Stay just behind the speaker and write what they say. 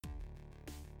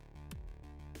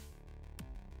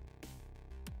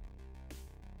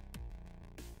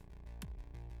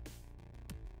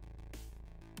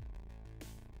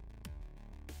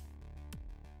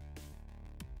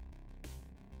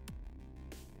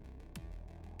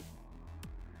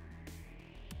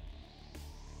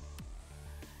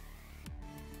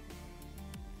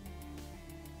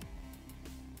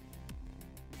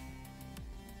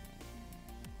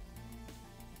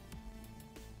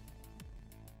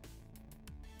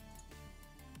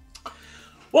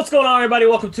What's going on, everybody?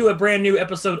 Welcome to a brand new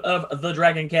episode of The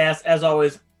Dragon Cast. As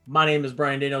always, my name is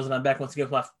Brian Daniels, and I'm back once again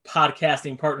with my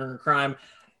podcasting partner in crime,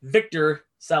 Victor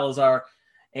Salazar.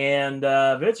 And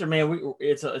Victor, man,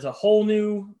 it's a whole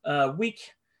new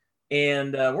week,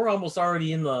 and we're almost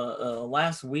already in the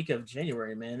last week of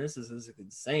January, man. This is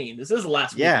insane. This is the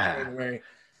last week of January.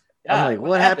 I'm like,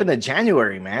 what happened to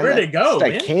January, man? Where did it go, that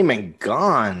man? Came and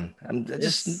gone.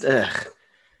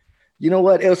 You know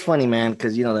what? It was funny, man,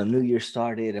 because, the new year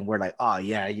started and we're like, oh,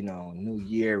 yeah, new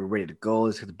year, we're ready to go.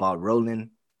 Let's get the ball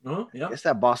rolling. Yeah. I guess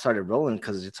that ball started rolling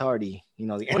because it's already,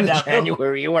 the end of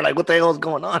January. And we're like, what the hell is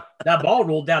going on? That ball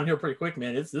rolled downhill pretty quick,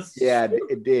 man. It did.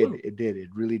 It did. It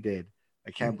really did.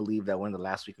 I can't believe that we're in the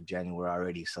last week of January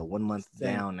already. So 1 month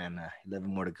down and 11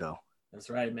 more to go. That's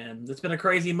right, man. It's been a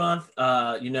crazy month. We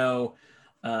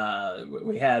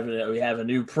have a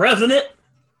new president.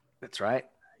 That's right.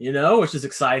 Which is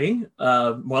exciting.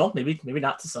 Well, maybe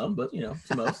not to some, but to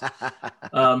most.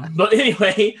 But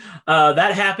anyway,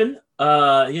 that happened.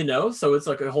 So it's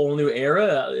like a whole new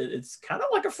era. It's kind of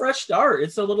like a fresh start.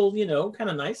 It's a little,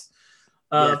 kind of nice.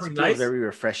 It's nice. Very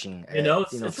refreshing.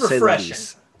 It's refreshing.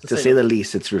 To say the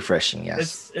least, it's refreshing.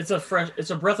 Yes, it's a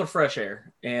breath of fresh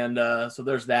air, and so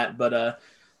there's that. But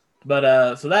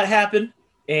so that happened,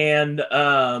 and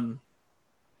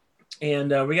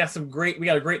we got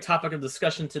a great topic of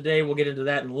discussion today. We'll get into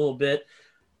that in a little bit,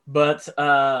 but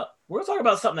we're gonna talk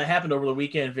about something that happened over the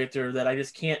weekend, Victor, that I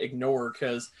just can't ignore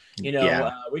because we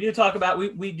do talk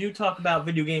about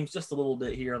video games just a little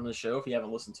bit here on the show. If you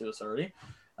haven't listened to us already,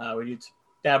 we do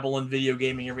dabble in video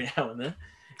gaming every now and then.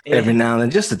 Every now and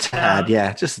then, just a tad,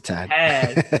 just a tad.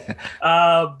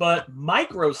 But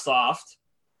Microsoft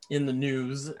in the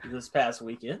news this past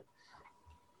weekend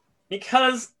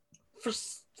because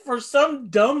for some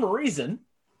dumb reason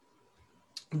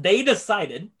they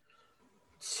decided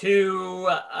to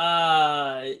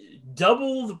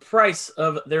double the price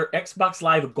of their Xbox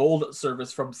Live Gold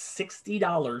service from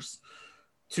 $60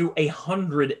 to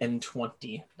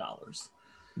 $120.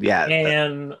 Yeah,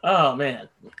 and oh man,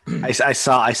 I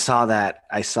saw that,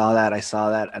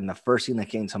 and the first thing that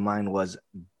came to mind was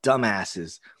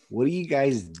dumbasses. What are you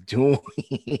guys doing?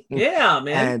 Yeah,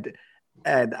 man.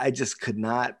 And I just could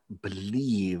not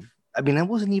believe. I mean, it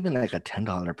wasn't even like a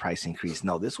 $10 price increase.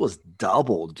 No, this was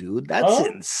double, dude. That's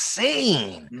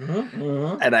insane.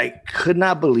 Mm-hmm. And I could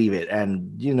not believe it.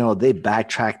 And they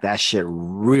backtracked that shit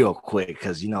real quick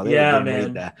because they were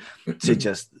ready to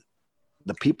just.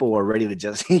 The people were ready to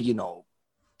just,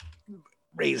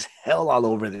 raise hell all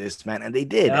over this, man. And they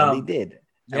did. Yeah. And they did.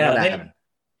 And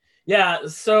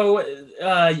So,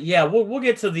 we'll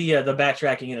get to the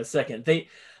backtracking in a second. They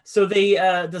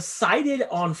decided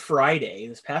on Friday,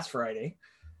 this past Friday,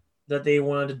 that they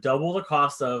wanted to double the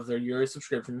cost of their yearly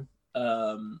subscription,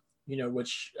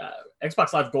 which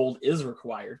Xbox Live Gold is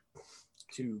required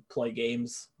to play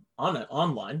games online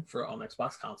on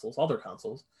Xbox consoles, all their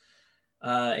consoles.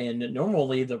 And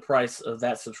normally the price of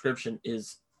that subscription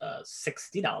is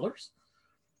 $60,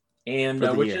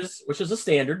 and which is a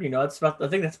standard. It's I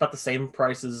think that's about the same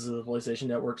price as the PlayStation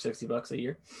Network, $60 a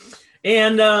year,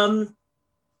 and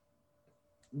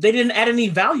they didn't add any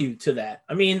value to that.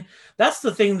 I mean, that's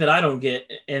the thing that I don't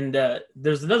get. And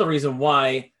there's another reason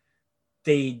why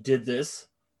they did this,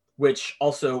 which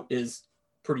also is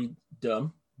pretty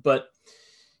dumb. But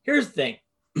here's the thing.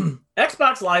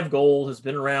 Xbox Live Gold has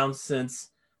been around since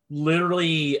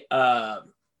literally, the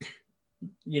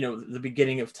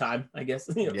beginning of time, I guess,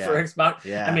 for Xbox.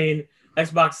 Yeah. I mean,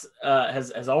 Xbox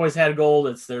has always had gold.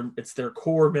 It's their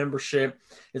core membership.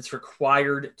 It's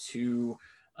required to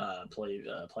play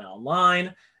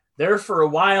online. There for a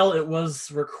while, it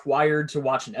was required to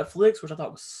watch Netflix, which I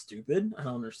thought was stupid. I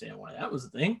don't understand why that was a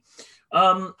thing.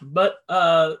 But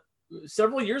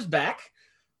several years back,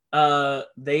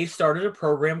 they started a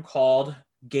program called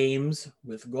Games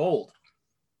with Gold,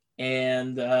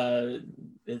 and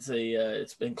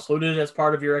it's included as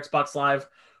part of your Xbox Live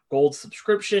Gold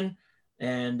subscription.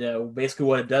 And basically,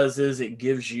 what it does is it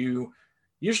gives you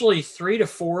usually 3 to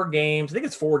 4 games. I think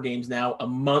it's 4 games now a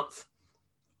month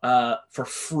for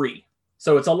free.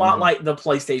 So it's a lot like the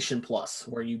PlayStation Plus,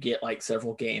 where you get like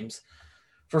several games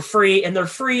for free, and they're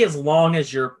free as long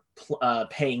as you're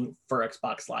paying for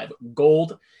Xbox Live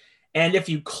Gold. And if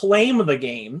you claim the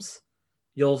games,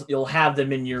 you'll have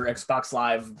them in your Xbox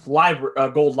Live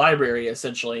Gold library,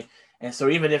 essentially. And so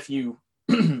even if you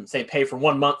say pay for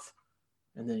 1 month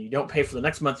and then you don't pay for the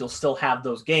next month, you'll still have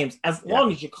those games as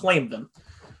long as you claim them.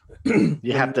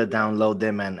 You have to download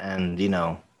them and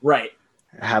right,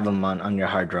 have them on your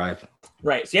hard drive.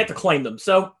 Right. So you have to claim them.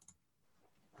 So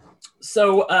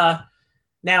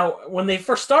Now, when they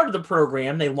first started the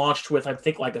program, they launched with, I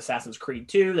think, like Assassin's Creed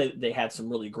 2. They had some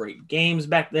really great games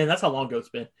back then. That's how long ago it's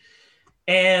been.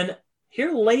 And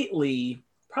here lately,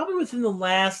 probably within the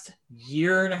last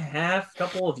year and a half,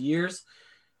 couple of years,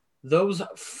 those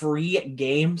free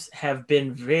games have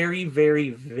been very,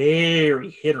 very, very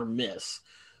hit or miss.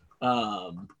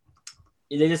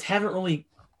 They just haven't really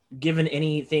given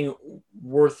anything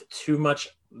worth too much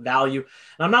value.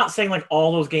 And I'm not saying like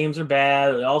all those games are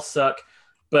bad, they all suck,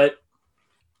 but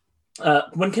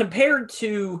when compared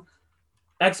to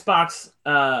Xbox,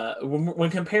 when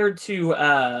compared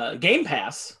to Game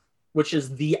Pass, which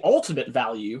is the ultimate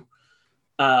value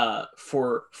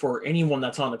for anyone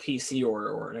that's on a PC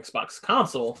or an Xbox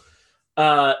console,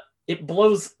 it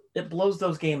blows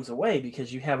those games away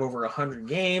because you have over 100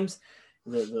 games.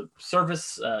 The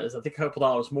service is, I think, a couple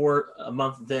dollars more a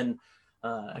month than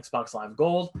Xbox Live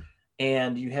Gold,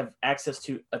 and you have access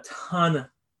to a ton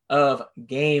of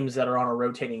games that are on a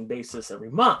rotating basis every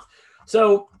month.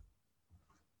 So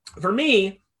for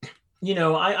me,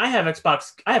 I have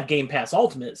Xbox, I have Game Pass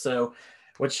Ultimate, so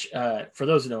which for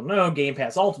those who don't know, Game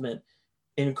Pass Ultimate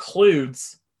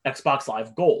includes Xbox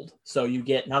Live Gold. So you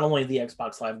get not only the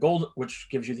Xbox Live Gold, which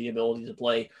gives you the ability to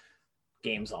play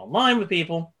games online with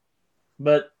people,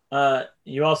 but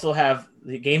you also have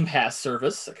the Game Pass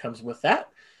service that comes with that.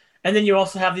 And then you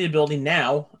also have the ability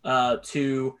now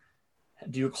to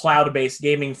do cloud-based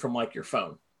gaming from like your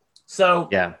phone. So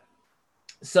yeah.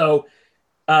 So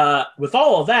with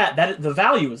all of that the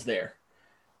value is there.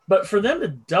 But for them to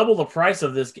double the price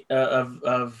of this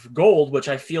of gold, which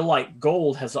I feel like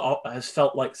gold has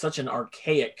felt like such an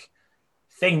archaic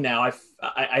thing now,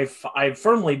 I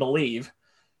firmly believe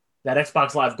that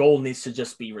Xbox Live Gold needs to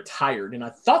just be retired. And I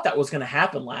thought that was going to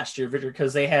happen last year, Victor,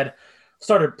 because they had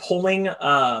started pulling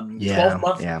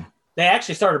 12-month. Yeah. They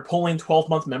actually started pulling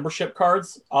 12-month membership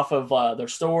cards off of their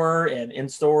store and in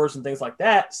stores and things like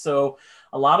that. So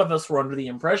a lot of us were under the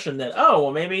impression that,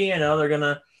 maybe, they're going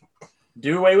to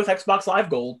do away with Xbox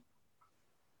Live Gold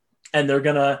and they're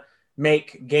going to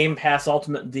make Game Pass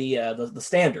Ultimate the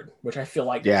standard, which I feel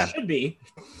like it should be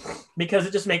because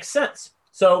it just makes sense.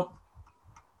 So,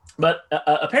 but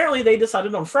apparently they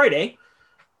decided on Friday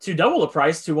to double the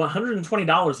price to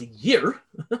 $120 a year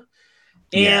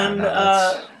and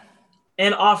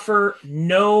offer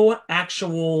no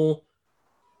actual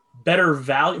better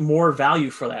value, more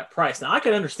value for that price. Now, I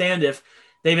could understand if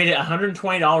they made it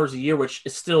 $120 a year, which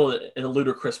is still a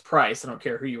ludicrous price. I don't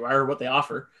care who you are or what they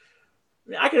offer.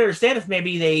 I could understand if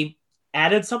maybe they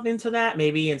added something to that.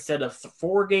 Maybe instead of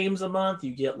 4 games a month,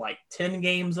 you get like 10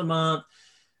 games a month,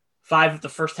 5 at the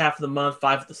first half of the month,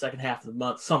 5 at the second half of the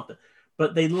month, something.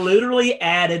 But they literally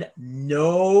added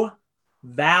no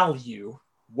value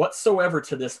whatsoever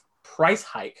to this price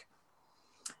hike.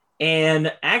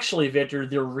 And actually, Victor,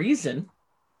 the reason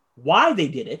why they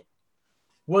did it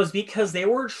was because they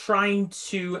were trying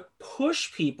to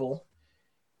push people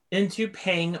into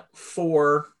paying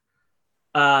for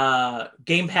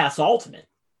Game Pass Ultimate.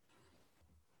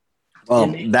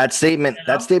 Well, that statement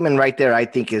right there, I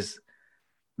think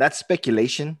that's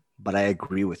speculation, but I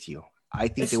agree with you. I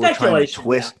think they were trying to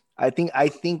twist. Yeah. I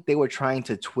think they were trying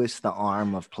to twist the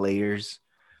arm of players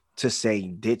to say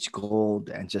ditch gold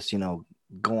and just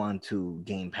go on to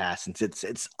Game Pass, since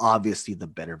it's obviously the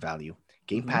better value.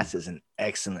 Game Pass is an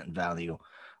excellent value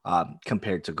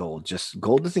compared to gold. Just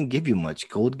gold doesn't give you much.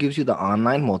 Gold gives you the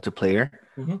online multiplayer,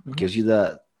 gives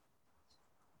you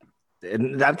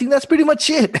and I think that's pretty much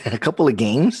it. A couple of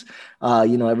games,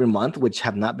 every month, which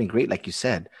have not been great, like you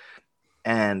said.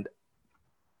 And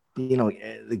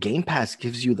the Game Pass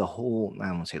gives you the whole,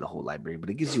 I won't say the whole library, but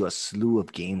it gives you a slew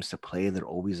of games to play. They're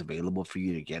always available for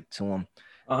you to get to them.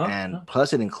 And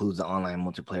plus it includes the online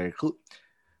multiplayer.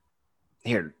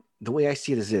 Here, the way I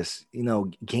see it is this,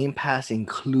 Game Pass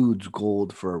includes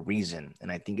gold for a reason.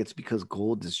 And I think it's because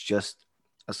gold is just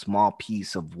a small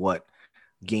piece of what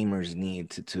gamers need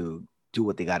to do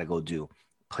what they got to go do.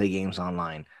 Play games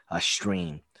online,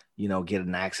 stream, get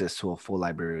an access to a full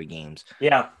library of games.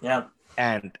 Yeah.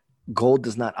 And gold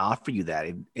does not offer you that.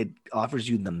 It offers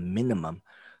you the minimum.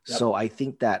 Yep. So I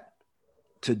think that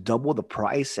to double the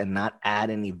price and not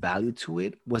add any value to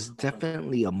it was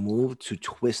definitely a move to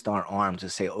twist our arm to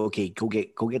say, okay, go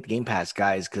get the Game Pass,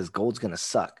 guys, because gold's gonna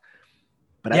suck.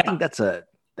 But I think that's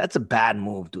a bad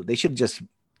move, dude. They should have just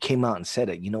came out and said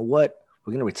it. You know what?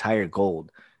 We're gonna retire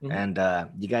gold, and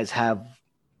you guys have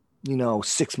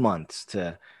 6 months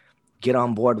to get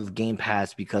on board with Game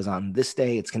Pass because on this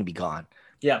day it's gonna be gone.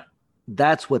 Yeah,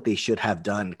 that's what they should have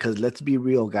done. Because let's be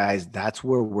real, guys, that's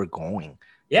where we're going.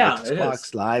 Yeah,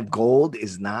 Xbox Live Gold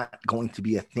is not going to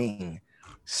be a thing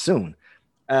soon.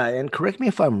 And correct me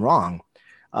if I'm wrong.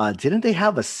 Didn't they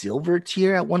have a silver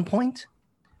tier at one point?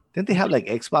 Didn't they have like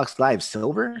Xbox Live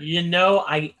Silver? You know,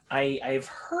 I've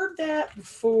heard that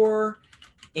before,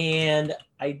 and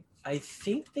I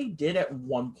think they did at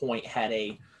one point had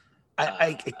a.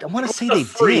 I want to say they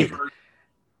did.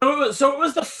 So it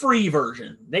was the free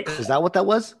version. Is that what that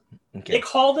was? Okay. They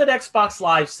called it Xbox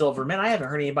Live Silver. Man, I haven't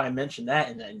heard anybody mention that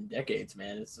in decades,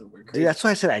 man. It's so weird. Dude, that's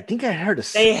why I said I think I heard a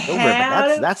silver,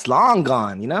 but that's long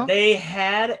gone, you know? They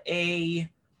had a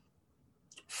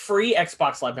free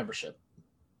Xbox Live membership.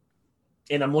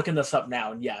 And I'm looking this up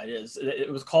now, and yeah, it is.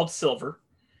 It was called Silver.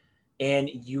 And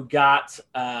you got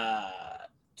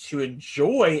to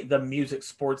enjoy the music,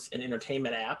 sports, and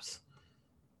entertainment apps.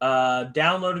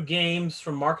 Downloaded games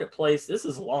from Marketplace. This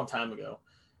is a long time ago.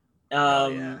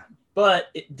 But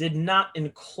it did not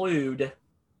include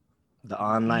the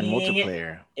online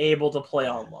multiplayer. Able to play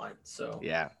online. So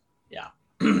yeah.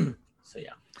 So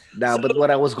yeah. Now, but what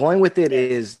I was going with it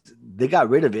is they got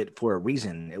rid of it for a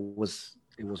reason. It was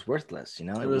worthless, you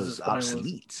know. It was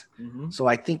obsolete. So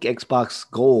I think Xbox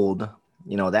Gold,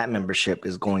 you know, that membership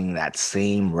is going that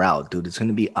same route, dude. It's going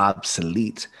to be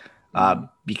obsolete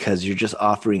because you're just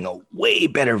offering a way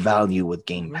better value with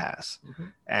Game Pass.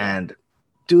 And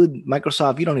dude,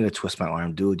 Microsoft, you don't need to twist my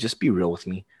arm, dude. Just be real with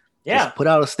me. Yeah. Just put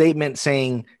out a statement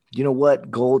saying, you know what,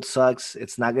 Gold sucks.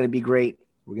 It's not going to be great.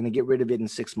 We're going to get rid of it in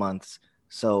 6 months.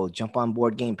 So jump on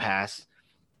board Game Pass.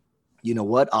 You know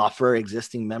what? Offer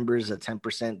existing members a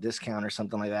 10% discount or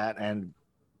something like that, and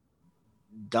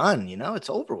done. You know, it's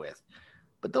over with.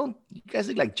 But don't you guys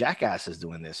look like jackasses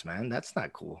doing this, man? That's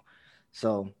not cool.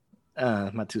 So,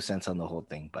 my 2 cents on the whole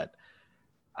thing, but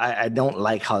I don't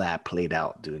like how that played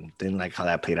out, dude. Didn't like how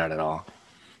that played out at all.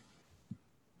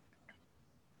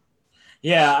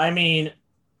 Yeah, I mean,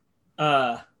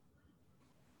 the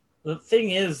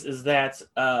thing is that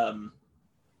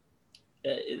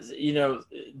you know,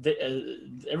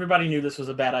 everybody knew this was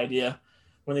a bad idea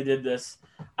when they did this.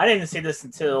 I didn't see this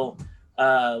until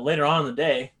later on in the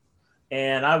day,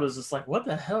 and I was just like, "What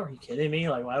the hell? Are you kidding me?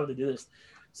 Like, why would they do this?"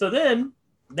 So then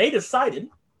they decided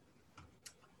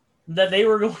that they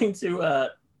were going to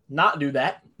not do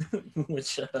that,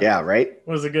 which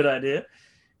was a good idea.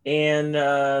 And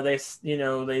they said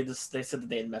that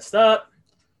they had messed up.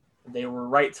 They were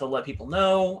right to let people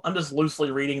know. I'm just loosely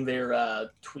reading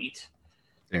their tweet.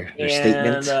 Their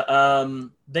statement.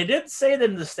 They did say that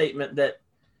in the statement that,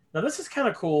 now this is kind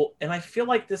of cool, and I feel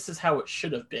like this is how it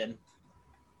should have been.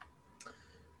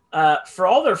 For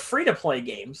all their free-to-play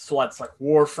games, so that's like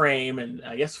Warframe and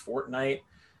I guess Fortnite,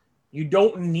 you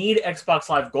don't need Xbox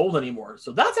Live Gold anymore.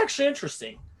 So that's actually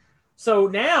interesting. So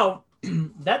now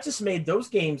that just made those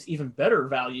games even better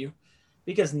value,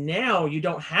 because now you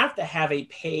don't have to have a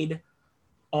paid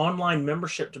online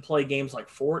membership to play games like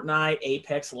Fortnite,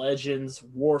 Apex Legends,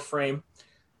 Warframe.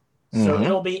 So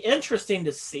it'll be interesting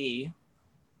to see.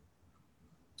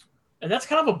 And that's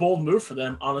kind of a bold move for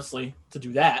them, honestly, to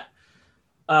do that.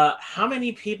 How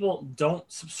many people don't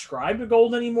subscribe to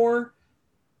Gold anymore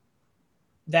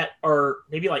that are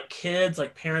maybe like kids,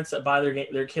 like parents that buy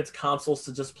their kids consoles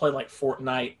to just play like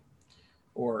Fortnite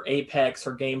or Apex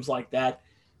or games like that,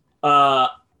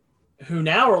 who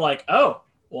now are like, oh,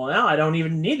 well, now I don't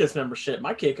even need this membership.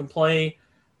 My kid can play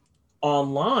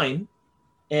online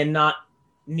and not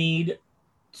need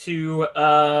to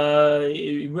I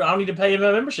don't need to pay a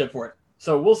membership for it.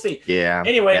 So we'll see. Yeah.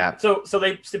 Anyway, yeah. So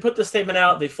they put the statement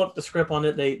out. They flipped the script on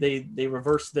it. They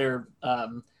reversed their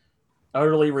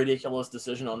utterly ridiculous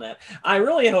decision on that. I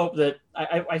really hope that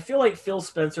I feel like Phil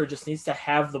Spencer just needs to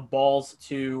have the balls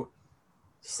to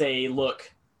say, look,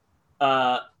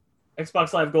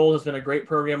 Xbox Live Gold has been a great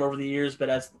program over the years, but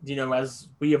as you know, as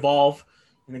we evolve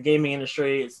in the gaming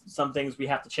industry, it's some things we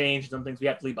have to change, some things we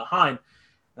have to leave behind.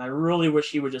 And I really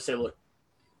wish he would just say, look,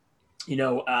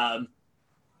 we're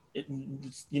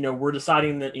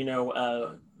deciding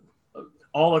that,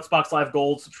 all Xbox Live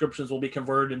Gold subscriptions will be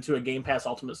converted into a Game Pass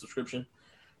Ultimate subscription.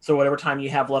 So whatever time you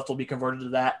have left will be converted to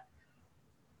that.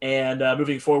 And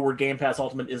moving forward, Game Pass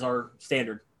Ultimate is our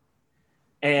standard.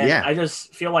 And I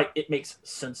just feel like it makes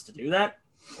sense to do that.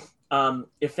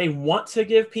 If they want to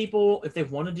if they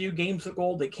want to do games with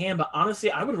gold, they can. But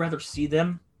honestly, I would rather see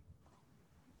them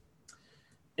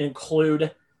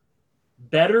include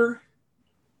better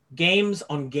games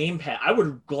on Game Pass. I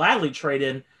would gladly trade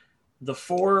in the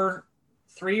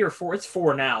 3 or 4, it's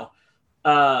 4 now,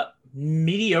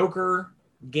 mediocre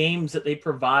games that they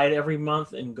provide every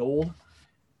month in gold.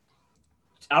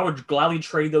 I would gladly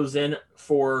trade those in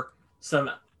for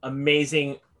some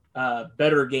amazing,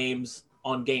 better games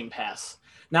on Game Pass.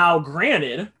 Now,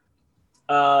 granted,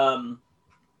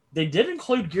 they did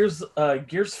include Gears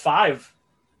 5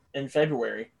 in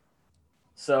February.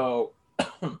 So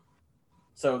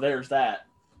so there's that.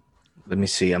 Let me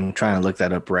see. I'm trying to look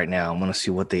that up right now. I'm going to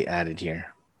see what they added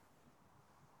here.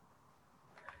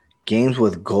 Games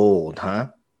with gold, huh?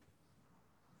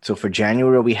 So for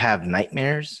January, we have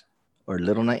Nightmares or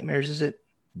Little Nightmares, is it?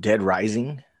 Dead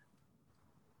Rising.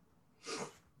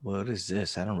 What is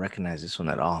this? I don't recognize this one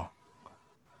at all.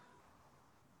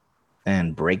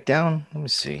 And Breakdown? Let me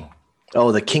see.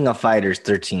 Oh, the King of Fighters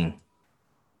 13.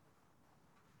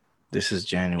 This is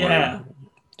January. Yeah.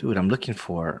 Dude, I'm looking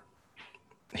for...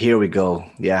 Here we go.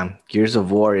 Yeah. Gears of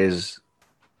War is...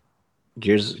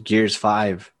 Gears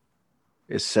 5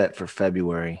 is set for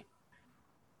February.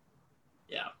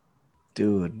 Yeah.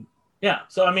 Dude. Yeah.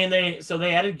 So, I mean, they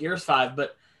added Gears 5,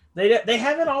 but they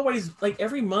haven't always... Like,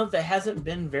 every month it hasn't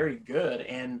been very good,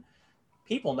 and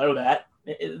people know that.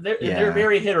 They're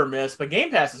very hit or miss, but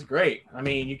Game Pass is great. I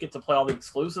mean, you get to play all the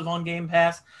exclusives on Game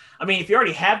Pass. I mean, if you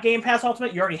already have Game Pass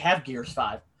Ultimate, you already have Gears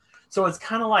 5. So it's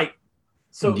kind of like...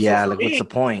 So like, what's the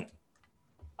point?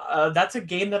 That's a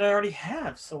game that I already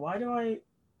have. So why do I...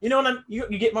 You know what you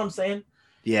get what I'm saying?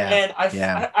 Yeah. And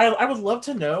I would love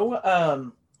to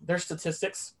know their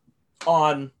statistics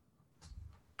on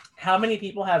how many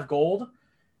people have gold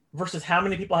versus how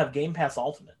many people have Game Pass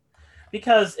Ultimate.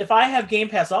 Because if I have Game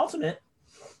Pass Ultimate,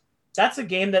 that's a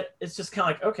game that it's just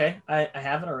kind of like, okay, I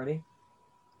have it already.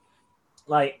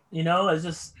 Like, you know, it's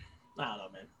just, I don't know,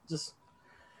 man. Just,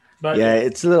 but yeah,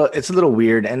 it's a little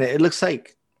weird, and it looks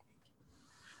like,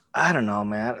 I don't know,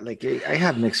 man. Like, I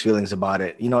have mixed feelings about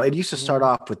it. You know, it used to start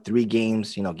off with 3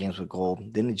 games, you know, games with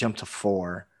gold. Then it jumped to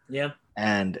 4. Yeah.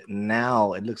 And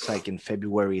now it looks like in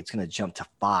February it's going to jump to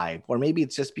 5. Or maybe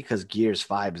it's just because Gears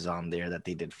 5 is on there that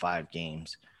they did 5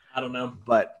 games. I don't know.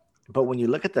 But when you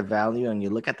look at the value and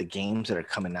you look at the games that are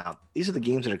coming out, these are the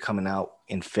games that are coming out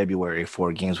in February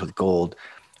for games with gold.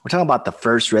 We're talking about the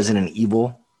first Resident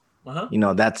Evil. Uh-huh. You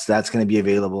know, that's going to be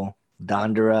available.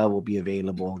 Dandara will be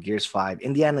available. Gears 5.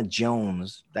 Indiana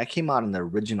Jones, that came out on the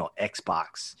original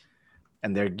Xbox,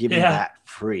 and they're giving that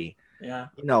free. Yeah.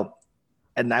 You know,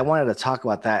 and I wanted to talk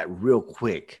about that real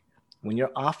quick. When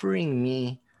you're offering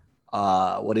me,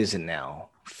 what is it now?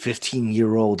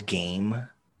 15-year-old game,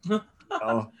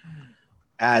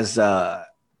 as an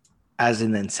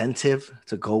incentive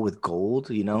to go with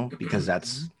gold, you know, because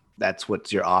that's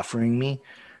what you're offering me.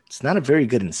 It's not a very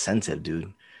good incentive,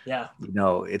 dude. Yeah. You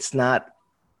know, it's not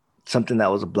something that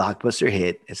was a blockbuster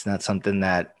hit. It's not something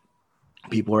that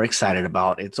people are excited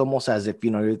about. It's almost as if,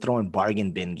 you know, you're throwing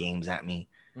bargain bin games at me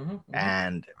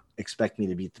and expect me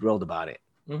to be thrilled about it.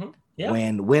 Yeah.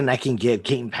 When I can get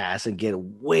Game Pass and get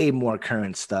way more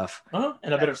current stuff. And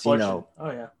a better selection.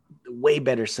 You know, way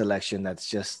better selection that's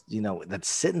just, you know, that's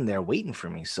sitting there waiting for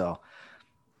me. So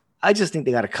I just think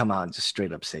they got to come out and just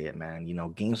straight up say it, man. You know,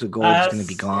 games with gold is going to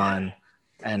be gone,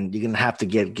 and you're going to have to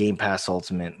get Game Pass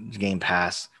Ultimate, Game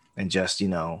Pass, and just, you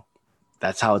know,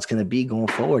 that's how it's going to be going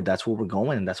forward. That's where we're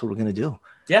going, and that's what we're going to do.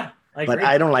 Yeah, I agree. But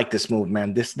I don't like this move,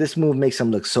 man. This move makes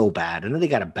them look so bad, and then they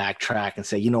got to backtrack and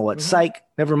say, you know what, psych,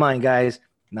 never mind, guys.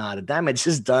 Nah, the damage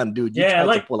is done, dude. You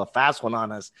tried to pull a fast one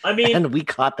on us. I mean, and we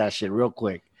caught that shit real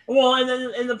quick. Well,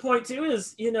 and the point too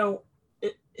is, you know,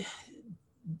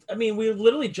 I mean, we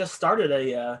literally just started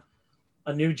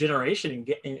a new generation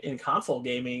in console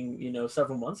gaming, you know,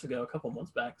 several months ago, a couple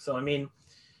months back. So I mean,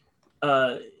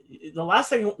 the last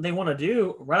thing they want to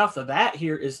do right off the bat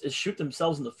here is shoot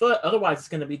themselves in the foot. Otherwise, it's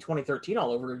going to be 2013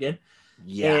 all over again.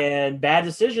 Yeah, and bad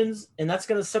decisions, and that's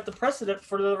going to set the precedent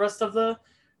for the rest of the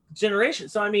generation.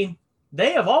 So I mean,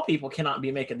 they of all people cannot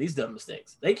be making these dumb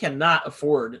mistakes. They cannot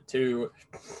afford to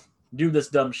do this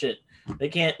dumb shit. They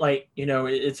can't, like, you know,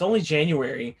 it's only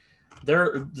January.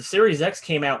 The Series X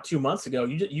came out 2 months ago.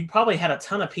 You probably had a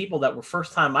ton of people that were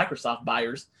first time Microsoft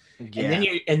buyers,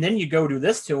 and then you go do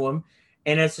this to them,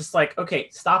 and it's just like, okay,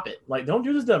 stop it. Like, don't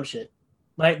do this dumb shit.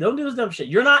 Like, don't do this dumb shit.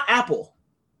 You're not Apple.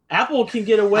 Apple can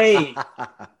get away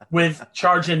with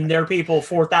charging their people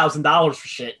 $4,000 for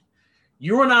shit.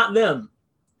 You are not them.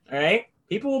 All right.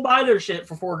 People will buy their shit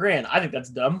for $4,000. I think that's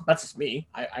dumb. That's just me.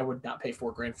 I would not pay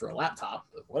 $4,000 for a laptop.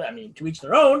 What I mean, to each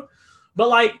their own. But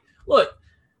like, look,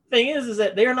 thing is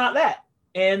that they are not that,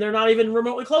 and they're not even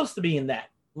remotely close to being that.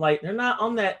 Like, they're not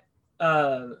on that.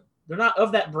 They're not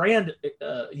of that brand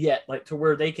yet, like to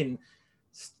where they can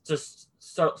just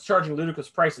start charging ludicrous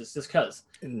prices just because.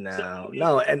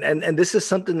 No, and this is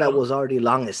something that was already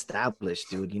long established,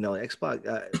 dude. You know,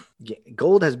 Xbox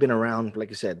Gold has been around, like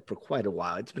I said, for quite a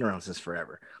while. It's been around since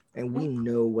forever, and we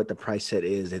know what the price set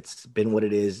is. It's been what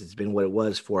it is. It's been what it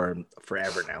was for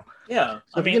forever now. Yeah,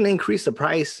 so if you're gonna increase the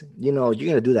price, you know, you're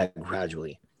gonna do that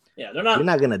gradually. Yeah, they're not. You're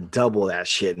not gonna double that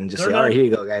shit and just say, not, "All right, here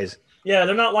you go, guys." Yeah,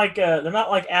 they're not like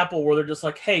Apple, where they're just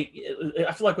like, "Hey,"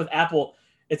 I feel like with Apple,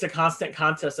 it's a constant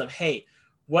contest of, "Hey,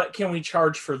 what can we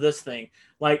charge for this thing?"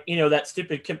 Like, that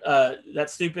stupid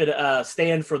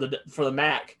stand for the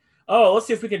Mac. Oh, let's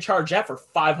see if we can charge that for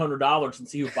 $500 and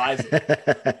see who buys it.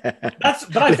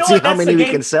 But I feel like how many we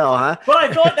can sell, huh? But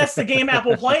I feel like that's the game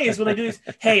Apple plays when they do these.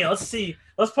 Hey, let's see.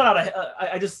 Let's put out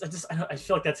I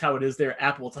feel like that's how it is there at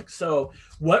Apple. It's like, so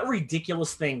what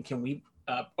ridiculous thing can we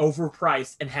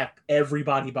overprice and have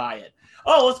everybody buy it?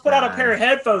 Oh, let's put out a pair of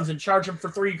headphones and charge them for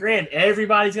 $3,000.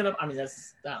 Everybody's gonna. I mean, I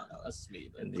don't know. That's me.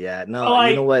 But, yeah, no.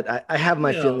 You know what? I have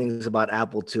my feelings about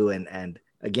Apple too, and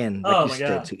again, like you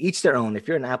said, to each their own. If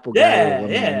you're an Apple guy or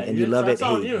woman and you love it,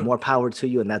 hey, more power to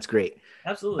you, and that's great.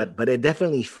 Absolutely. But it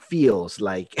definitely feels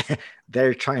like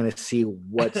they're trying to see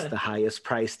what's the highest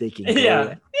price they can go.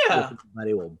 Yeah.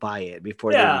 Everybody will buy it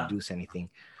before they reduce anything.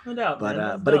 No doubt.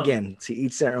 But again, to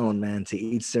each their own, man. To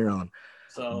each their own.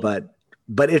 So,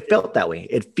 but it felt that way.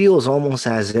 It feels almost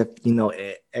as if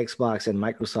Xbox and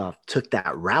Microsoft took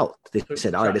that route. They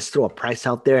said, "All right, let's throw a price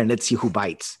out there and let's see who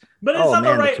bites." But it's not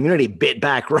the community bit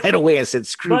back right away and said,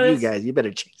 "Screw you guys, you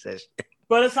better change that shit."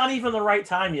 But it's not even the right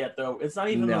time yet, though. It's not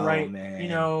even the right, man.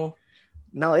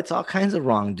 No, it's all kinds of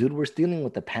wrong, dude. We're dealing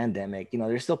with the pandemic.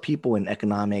 There's still people in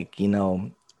economic,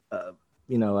 and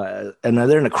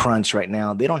they're in a crunch right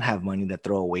now. They don't have money to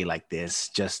throw away like this,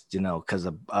 just because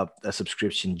a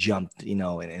subscription jumped,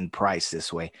 in price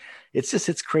this way.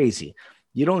 It's crazy.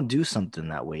 You don't do something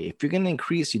that way. If you're gonna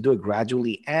increase, you do it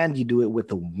gradually, and you do it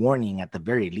with a warning at the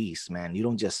very least, man. You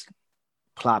don't just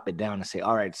plop it down and say,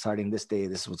 "All right, starting this day,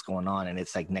 this is what's going on," and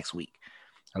it's like next week.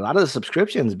 A lot of the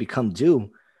subscriptions become due.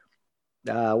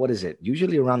 What is it?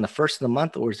 Usually around the first of the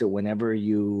month, or is it whenever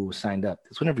you signed up?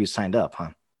 It's whenever you signed up,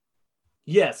 huh?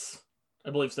 Yes,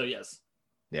 I believe so. Yes.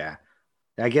 Yeah,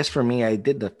 I guess for me, I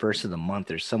did the first of the month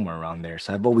or somewhere around there,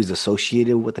 so I've always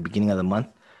associated with the beginning of the month.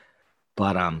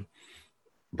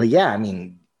 But yeah, I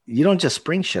mean, you don't just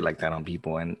spring shit like that on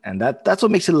people, and that's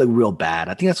what makes it look real bad.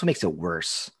 I think that's what makes it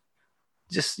worse.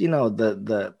 Just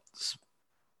the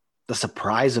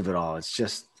surprise of it all. It's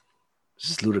just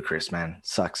ludicrous, man. It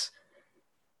sucks.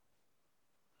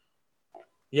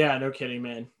 Yeah, no kidding,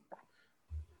 man.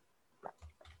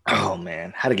 Oh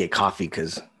man, had to get coffee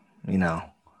because I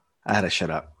had to shut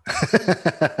up.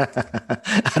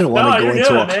 I don't want to go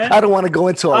into it. I don't want to go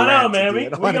into a rant. I know, man. We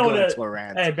go into a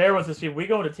rant. Hey, bear with us, people. We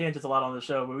go into tangents a lot on the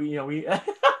show, but we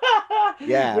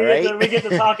yeah, right. We get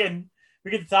to talking. We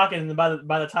get to talking, and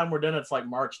by the time we're done, it's like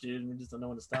March, dude. We just don't know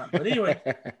when to stop. But anyway,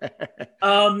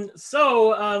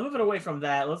 so moving away from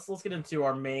that, let's get into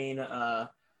our main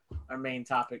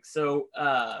topic. So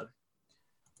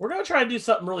we're gonna try to do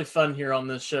something really fun here on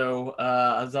this show.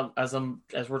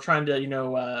 As we're trying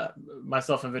to,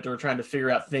 myself and Victor are trying to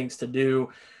figure out things to do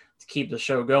to keep the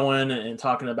show going and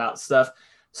talking about stuff.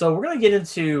 So we're gonna get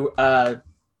into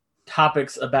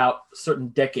topics about certain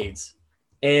decades,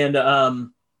 and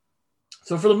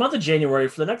so for the month of January,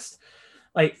 for the next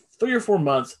 3 or 4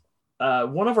 months,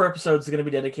 one of our episodes is going to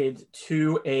be dedicated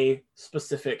to a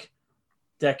specific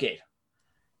decade.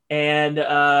 And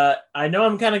I know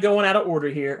I'm kind of going out of order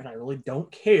here, and I really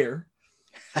don't care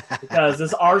because this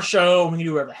is our show. We can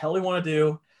do whatever the hell we want to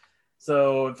do.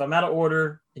 So if I'm out of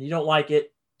order and you don't like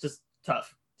it, just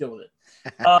tough. Deal with it.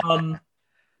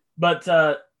 But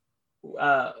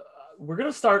we're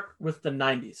going to start with the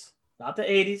 90s, not the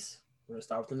 80s. We're going to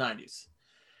start with the 90s.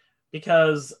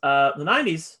 Because the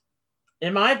 90s,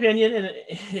 in my opinion, and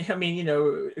I mean,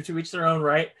 to each their own,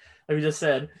 right? Like we just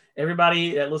said,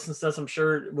 everybody that listens to us, I'm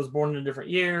sure, was born in a different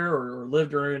year or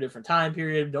lived during a different time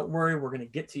period. Don't worry, we're going to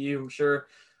get to you, I'm sure.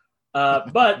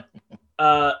 But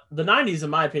the 90s, in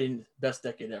my opinion, best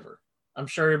decade ever. I'm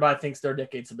sure everybody thinks their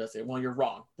decade's the best decade. Well, you're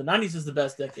wrong. The 90s is the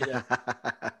best decade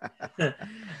ever.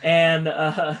 And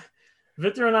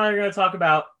Victor and I are going to talk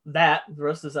about that the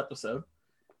rest of this episode.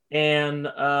 And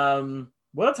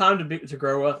what a time to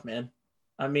grow up, man.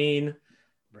 I mean,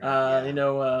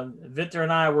 Victor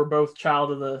and I were both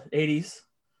child of the 80s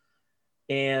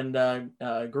and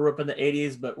grew up in the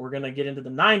 80s, but we're going to get into the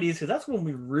 90s because that's when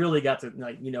we really got to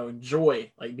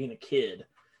enjoy being a kid.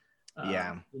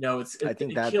 I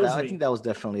think that was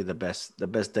definitely the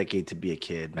best decade to be a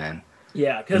kid, man.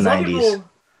 Yeah, because a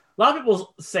lot of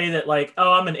people say that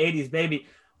oh, I'm an 80s baby.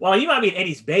 Well, you might be an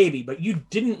 80s baby, but you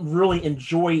didn't really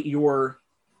enjoy your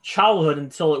childhood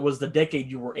until it was the decade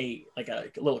you were a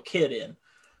little kid in.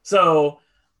 So,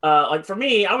 for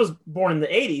me, I was born in the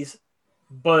 80s,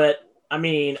 but I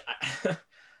mean,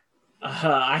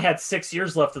 I had 6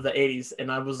 years left of the 80s,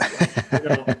 and I was like,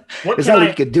 what it's not like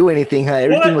you could do anything, huh?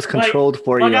 Everything was controlled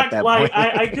for you at that point.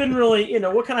 I couldn't really,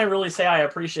 what can I really say I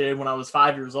appreciated when I was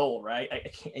 5 years old, right? I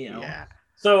can't, Yeah.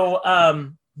 So,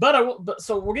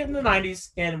 so we're getting the 90s,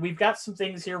 and we've got some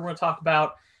things here we're going to talk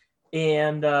about.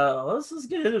 And let's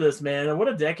get into this, man. What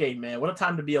a decade, man. What a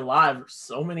time to be alive. There's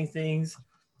so many things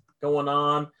going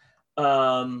on.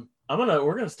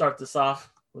 We're gonna start this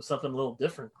off with something a little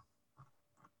different,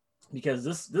 because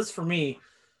this for me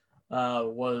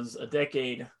was a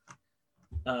decade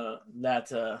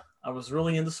that I was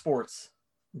really into sports.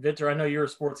 Victor, I know you're a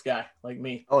sports guy like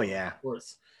me. Oh yeah,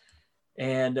 sports.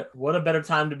 And what a better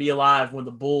time to be alive when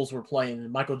the Bulls were playing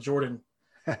and Michael Jordan.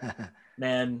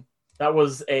 Man, that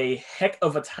was a heck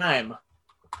of a time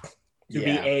to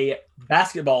be a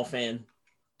basketball fan.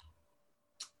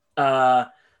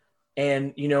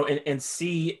 And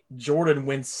see Jordan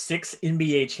win 6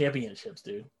 NBA championships,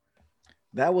 dude.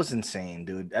 That was insane,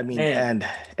 dude. I mean, man.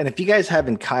 and if you guys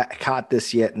haven't caught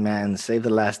this yet, man, Save the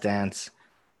Last Dance.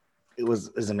 It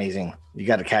was amazing. You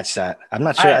got to catch that. I'm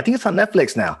not sure. I think it's on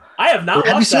Netflix now. I have not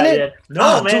watched that yet.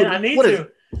 No, man, dude, I need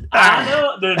to. I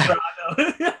know, dude. I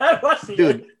know. I watched it.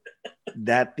 Dude,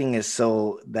 that thing is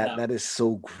that is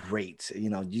so great.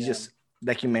 You just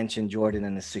like you mentioned, Jordan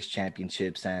and the 6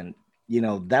 championships, and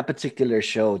that particular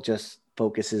show just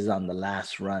focuses on the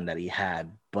last run that he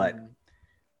had. But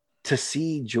to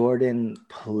see Jordan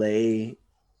play,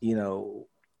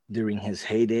 during his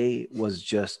heyday was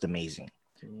just amazing.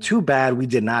 Too bad we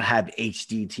did not have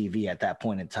HD TV at that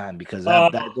point in time, because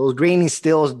those grainy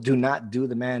stills do not do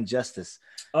the man justice.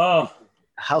 Oh,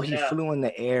 how he flew in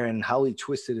the air and how he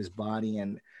twisted his body,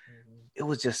 and it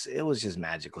was just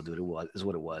magical, dude. Is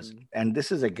what it was. And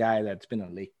this is a guy that's been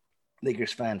a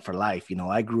Lakers fan for life.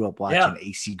 I grew up watching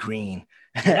AC Green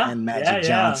and Magic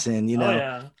Johnson.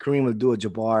 Kareem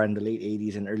Abdul-Jabbar in the late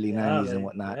 80s and early 90s and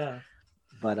whatnot. Yeah.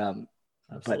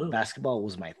 But basketball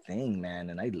was my thing, man,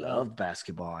 and I loved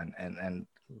basketball, and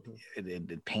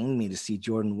it pained me to see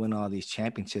Jordan win all these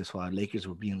championships while Lakers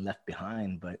were being left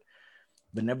behind. But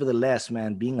nevertheless,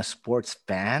 man, being a sports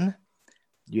fan,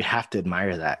 you have to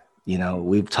admire that.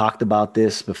 We've talked about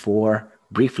this before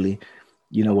briefly.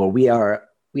 Where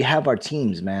we have our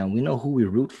teams, man. We know who we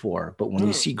root for, but when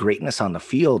you see greatness on the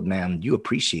field, man, you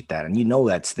appreciate that, and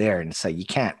that's there, and it's like you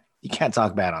can't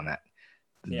talk bad on that.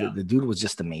 The dude was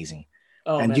just amazing.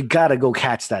 Oh, and man, you gotta go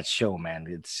catch that show, man.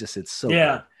 It's so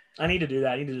good. I need to do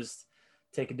that. I need to just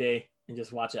take a day and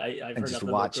just watch it. I've heard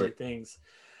nothing but great things.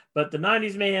 But the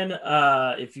 90s, man,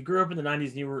 if you grew up in the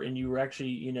 90s and you were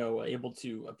actually, able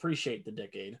to appreciate the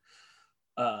decade,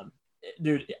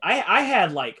 dude, I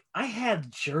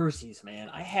had jerseys, man.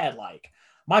 I had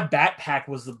my backpack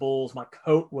was the Bulls, my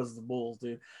coat was the Bulls,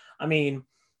 dude. I mean,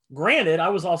 granted,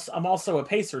 I'm also a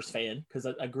Pacers fan because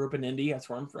I grew up in Indy. That's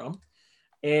where I'm from.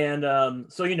 And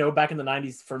so back in the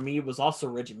 90s for me it was also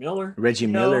Reggie Miller.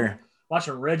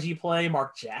 Watching Reggie play,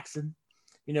 Mark Jackson.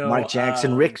 Mark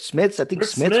Jackson, Rick Smits. I think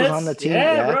Smits was on the team.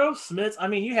 Yeah, bro, Smits. I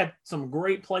mean, you had some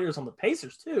great players on the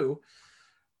Pacers too.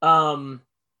 But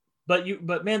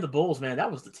man, the Bulls, man,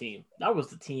 that was the team. That was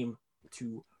the team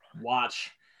to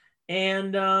watch.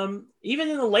 And even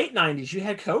in the late 90s, you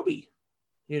had Kobe.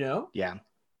 Yeah.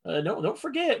 Don't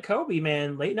forget Kobe,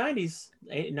 man. Late 90s,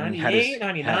 98,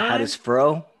 99. Had his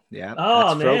fro. Yeah.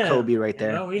 Oh, that's man. Fro Kobe right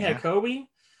there. We had Kobe.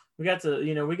 We got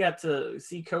to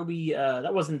see Kobe.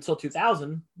 That wasn't until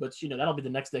 2000, but that'll be the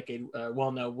next decade.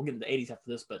 We'll get into the 80s after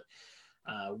this, but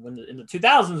in the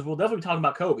 2000s, we'll definitely be talking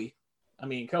about Kobe. I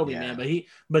mean, Kobe, man,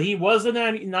 but he was a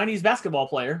 90s basketball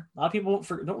player. A lot of people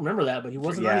don't remember that, but he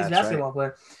was a 90s basketball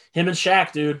player. Him and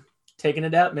Shaq, dude, taking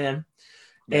it out, man.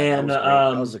 Yeah, and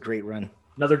that was a great run.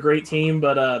 Another great team,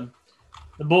 but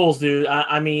the Bulls, dude.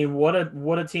 I mean, what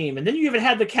a team! And then you even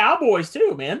had the Cowboys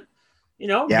too, man.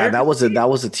 Yeah, that was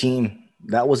a team.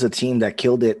 That was a team that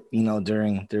killed it.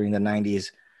 During the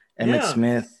 90s. Emmitt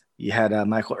Smith. You had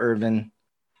Michael Irvin.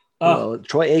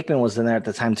 Troy Aikman was in there at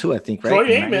the time too, I think, right? Troy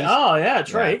Aikman. Oh yeah,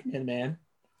 Troy Aikman, man.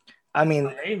 I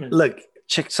mean, look,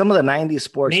 check some of the 90s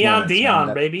sports. Neon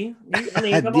Dion, baby. I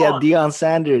mean, come on. Deion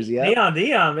Sanders, yeah. Neon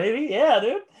Dion, baby. Yeah,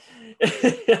 dude.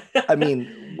 I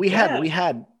mean, we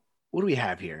had what do we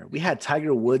have here? We had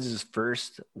Tiger Woods'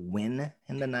 first win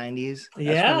in the 90s.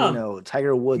 That's when,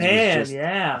 Tiger Woods was just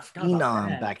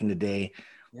phenom back in the day.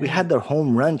 Yeah. We had the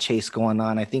home run chase going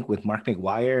on, I think, with Mark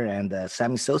McGwire and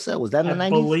Sammy Sosa. Was that in the 90s? I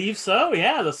believe so,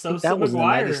 yeah. The Sosa that was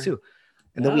McGwire. In the 90s too.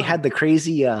 And then we had the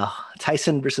crazy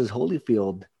Tyson versus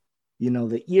Holyfield,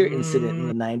 the ear incident in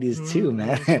the 90s too,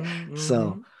 man.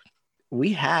 So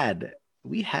we had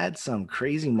some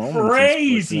crazy moments.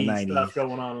 Crazy stuff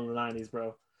going on in the 90s,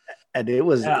 bro. And it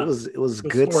was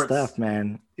good sports. stuff,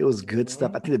 man. It was good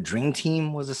stuff. I think the Dream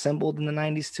Team was assembled in the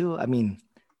 90s too. I mean,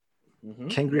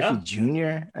 Ken Griffey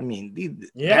Jr. I mean,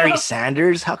 Barry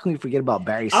Sanders. How can we forget about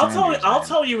Barry Sanders? I'll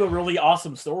tell you a really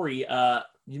awesome story.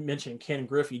 You mentioned Ken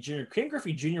Griffey Jr. Ken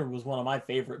Griffey Jr. was one of my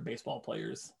favorite baseball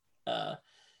players.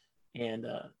 And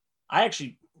I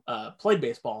actually played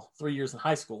baseball 3 years in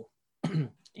high school.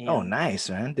 Oh, nice,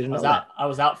 man. Didn't know that. I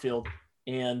was outfield,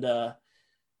 and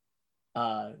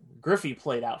Griffey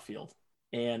played outfield,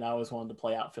 and I always wanted to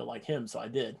play outfield like him, so I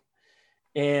did.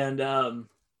 And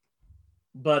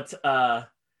but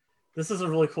this is a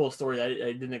really cool story.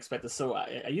 I didn't expect this. So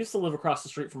I used to live across the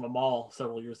street from a mall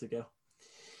several years ago,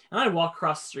 and I'd walk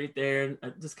across the street there and I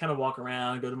just kind of walk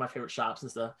around, go to my favorite shops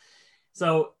and stuff.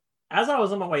 So as I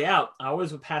was on my way out, I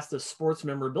always would pass the sports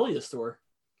memorabilia store.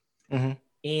 Mm-hmm.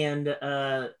 And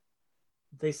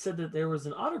they said that there was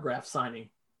an autograph signing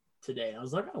today. I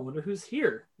was like, I wonder who's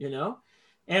here, you know?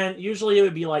 And usually it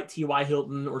would be like T.Y.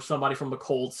 Hilton or somebody from the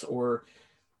Colts, or,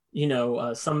 you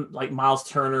know, some like Miles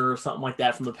Turner or something like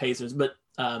that from the Pacers. But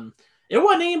it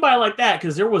wasn't anybody like that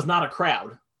because there was not a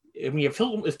crowd. I mean,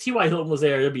 if T.Y. Hilton was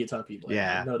there, there'd be a ton of people.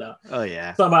 Yeah. No doubt. Oh,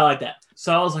 yeah. Somebody like that.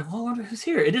 So I was like, well, I wonder who's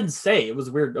here. It didn't say. It was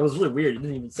weird. It was really weird. It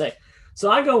didn't even say. So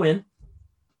I go in,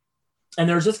 and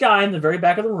there's this guy in the very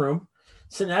back of the room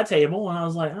sitting at a table, and I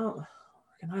was like, I don't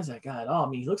recognize that guy at all. I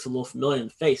mean, he looks a little familiar in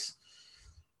the face.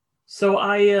 So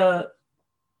I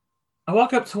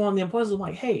walk up to one of the employees. I'm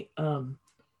like, hey,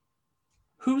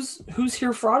 who's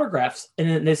here for autographs? And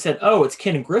then they said, oh, it's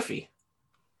Ken Griffey.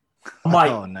 I'm like,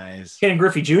 oh, nice. Ken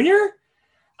Griffey Jr.?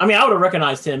 I mean, I would have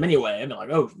recognized him anyway. I'd be like,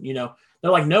 oh, you know.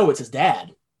 They're like, no, it's his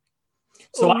dad.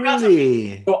 So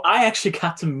I actually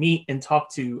got to meet and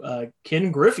talk to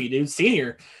Ken Griffey, dude,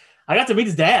 senior. I got to meet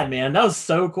his dad, man. That was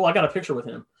so cool. I got a picture with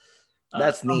him.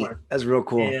 That's neat. That's real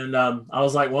cool. And I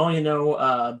was like, well, you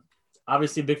know,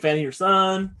 obviously a big fan of your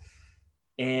son.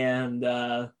 And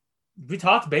we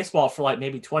talked baseball for like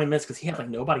maybe 20 minutes because he had like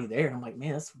nobody there. And I'm like,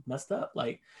 man, that's messed up.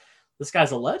 Like, this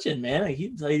guy's a legend, man. He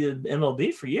played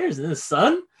MLB for years. And his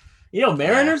son, you know,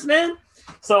 Mariners, man.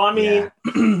 So, I mean,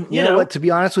 you know what, to be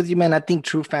honest with you, man, I think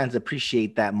true fans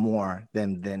appreciate that more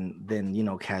than you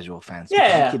know, casual fans.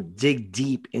 Yeah. You can dig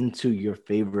deep into your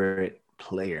favorite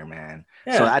player, man.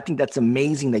 Yeah. So I think that's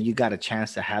amazing that you got a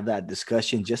chance to have that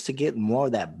discussion just to get more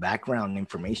of that background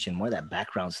information, more of that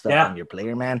background stuff on your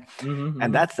player, man. Mm-hmm,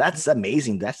 and that's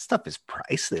amazing. That stuff is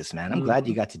priceless, man. I'm glad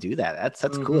you got to do that.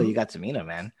 That's cool. You got to meet him,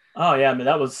 man. Oh yeah, I mean,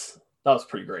 that was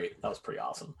pretty great. That was pretty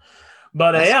awesome.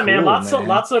 But yeah, cool, man,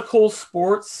 lots of cool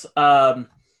sports.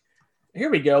 Here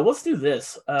we go. Let's do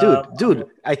this. Dude,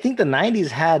 I think the 90s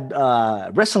had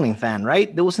Wrestling Fan,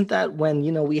 right? There wasn't that when,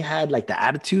 you know, we had like the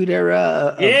Attitude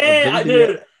Era.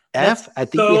 Dude. I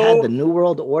think we had the New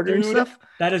World Order and stuff.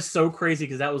 That is so crazy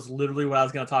because that was literally what I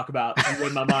was going to talk about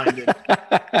in my mind.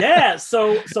 Yeah,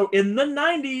 so in the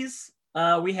 90s,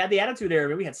 we had the Attitude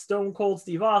Era. We had Stone Cold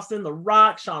Steve Austin, The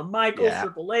Rock, Shawn Michaels,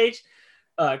 Triple H,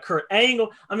 Kurt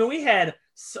Angle. I mean, we had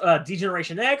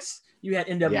D-Generation X. You had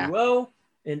NWO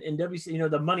and WC, you know,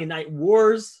 the Monday Night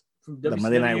Wars from WCW. The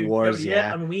Monday Night Wars,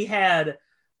 I mean,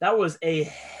 that was a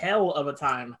hell of a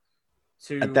time.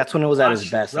 That's when it was at its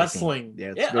best. Wrestling.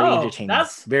 Yeah, it's very entertaining.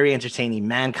 Very entertaining.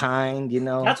 Mankind, you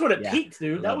know. That's what it peaked,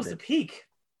 dude. That was the peak.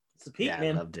 It's the peak,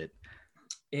 man. I loved it.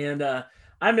 And I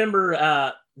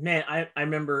remember, man, I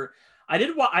remember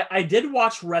I did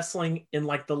watch wrestling in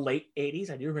like the late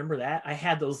 80s. I do remember that. I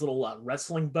had those little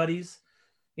wrestling buddies,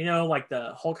 you know, like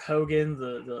the Hulk Hogan,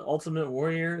 the Ultimate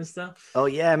Warrior and stuff. Oh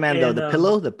yeah, man. And, the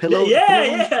pillow.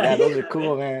 Yeah, those are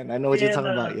cool, man. I know what you're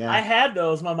talking about. Yeah, I had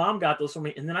those. My mom got those for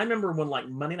me. And then I remember when like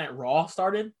Monday Night Raw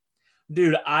started,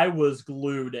 dude, I was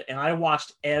glued and I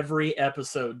watched every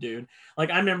episode, dude.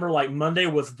 Like I remember like Monday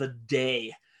was the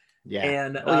day. Yeah.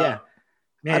 And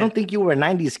man. I don't think you were a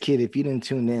 90s kid if you didn't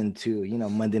tune in to, you know,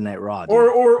 Monday Night Raw. Dude.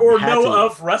 Or know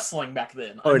of wrestling back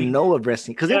then. Know of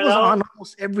wrestling. Because it was on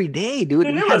almost every day, dude.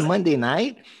 We had Monday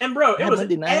night. And bro, it was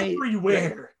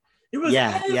everywhere. It was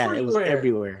everywhere. It was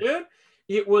everywhere. Dude,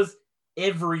 it was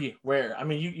everywhere. I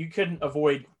mean, you couldn't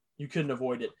avoid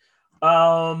it.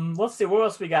 Let's see, what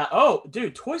else we got? Oh,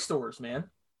 dude, toy stores, man.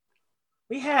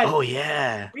 We had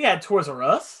Toys R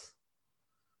Us.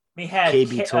 We had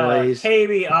KB Toys.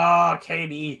 KB. Oh,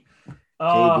 KB.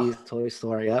 KB's Toy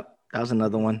Store. Yep. That was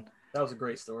another one. That was a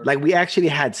great store. Like we actually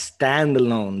had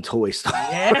standalone toy stores.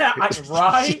 Yeah,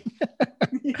 right.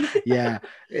 Yeah.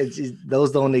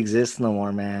 Those don't exist no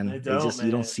more, man. They don't,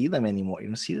 you don't see them anymore. You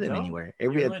don't see them anywhere.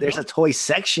 There's a toy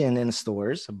section in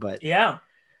stores, but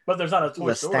but there's not a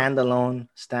toy store.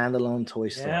 Standalone toy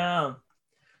store. Yeah.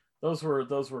 Those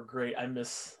were great. I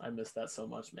miss that so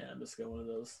much, man. I miss going to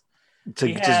those.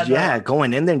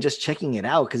 Going in there and just checking it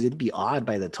out, because it'd be odd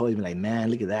by the toys. Be like,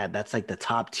 man, look at that. That's like the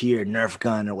top tier Nerf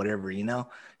gun or whatever, you know.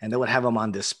 And they would have them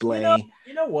on display.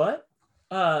 You know what?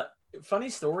 Funny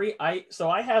story. I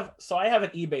have an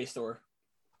eBay store.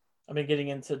 I've been getting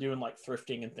into doing like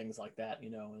thrifting and things like that, you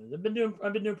know. And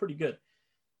I've been doing pretty good.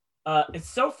 It's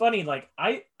so funny. Like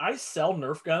I sell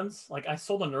Nerf guns. Like I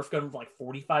sold a Nerf gun for like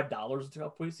 $45 a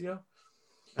couple weeks ago.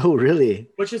 Oh, really?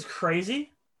 Which is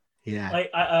crazy. Yeah. Like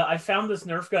I found this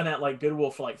Nerf gun at like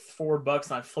Goodwill for like $4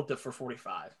 and I flipped it for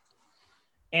 45.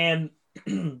 And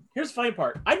here's the funny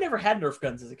part. I never had Nerf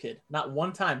guns as a kid. Not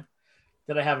one time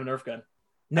did I have a Nerf gun.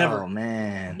 Never. Oh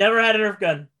man. Never had a Nerf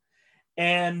gun.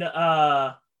 And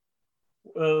it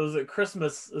was at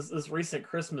Christmas. This recent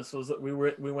Christmas was we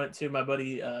went to my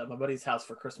buddy's house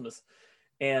for Christmas,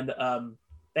 and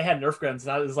they had Nerf guns,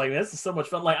 and I was like, this is so much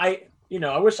fun. Like I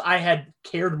wish I had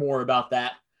cared more about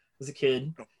that as a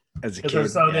kid. Because they're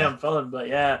so damn fun. But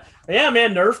yeah,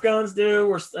 man, Nerf guns,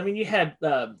 dude. You had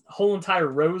whole entire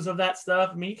rows of that stuff.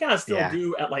 I mean, you kind of still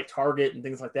do at like Target and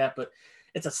things like that, but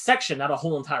it's a section, not a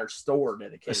whole entire store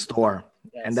dedicated. A store,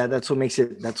 and that's what makes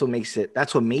it. That's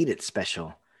what made it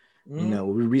special. You know,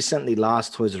 we recently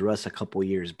lost Toys R Us a couple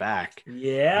years back.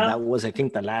 Yeah, that was, I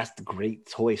think, the last great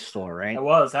toy store, right? It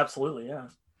was absolutely, yeah.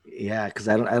 Yeah, because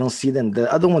I don't see them.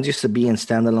 The other ones used to be in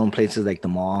standalone places like the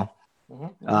mall.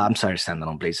 I'm sorry,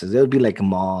 standalone places. It would be like a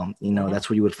mall. You know, that's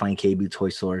where you would find KB toy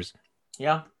stores.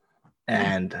 Yeah,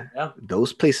 and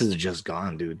those places are just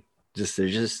gone, dude. They're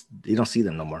just you don't see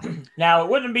them no more. Now, it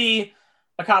wouldn't be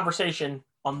a conversation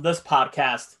on this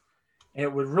podcast, and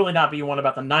it would really not be one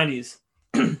about the 90s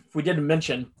if we didn't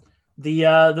mention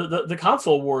the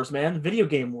console wars, man, the video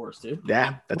game wars, dude.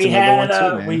 Yeah, that's another one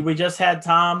too, man. We just had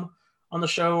Tom on the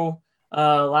show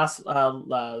last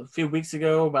few weeks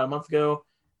ago, about a month ago,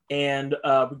 and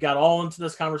we got all into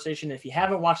this conversation. If you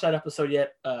haven't watched that episode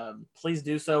yet, please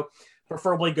do so.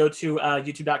 Preferably go to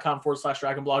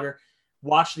youtube.com/dragonblogger.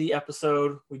 Watch the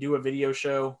episode. We do a video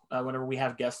show whenever we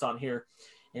have guests on here,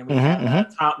 and we had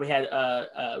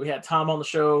Tom on the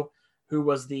show, who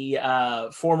was the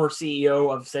former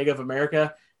CEO of Sega of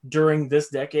America during this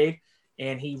decade,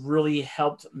 and he really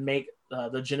helped make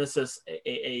the Genesis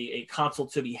a console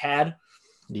to be had.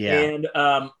 Yeah. And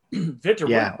Victor,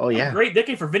 great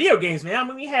decade for video games, man. I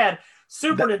mean, we had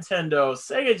Super Nintendo,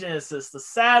 Sega Genesis, the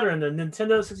Saturn, the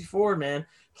Nintendo 64, man.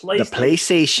 The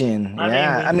PlayStation.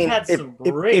 I mean,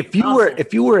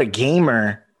 if you were a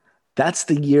gamer, that's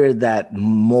the year that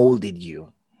molded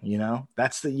you. You know,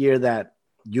 that's the year that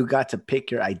you got to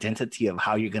pick your identity of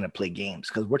how you're going to play games.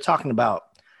 Because we're talking about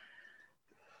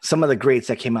some of the greats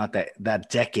that came out that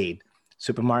decade: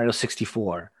 Super Mario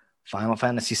 64, Final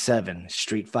Fantasy 7,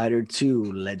 Street Fighter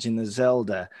 2, Legend of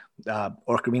Zelda,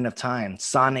 Ocarina of Time,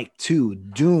 Sonic 2,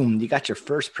 Doom. You got your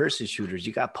first-person shooters.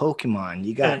 You got Pokemon.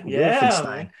 You got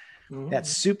Wolfenstein. That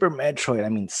Super Metroid. I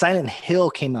mean, Silent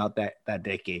Hill came out that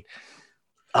decade.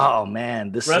 Oh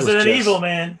man, this Resident Evil,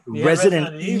 man. Yeah,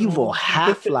 Resident Evil,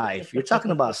 Half-Life. You're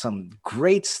talking about some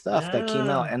great stuff that came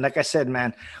out. And like I said,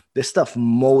 man, this stuff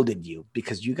molded you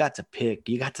because you got to pick,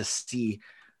 you got to see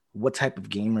what type of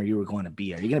gamer you were going to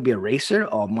be. Are you going to be a racer?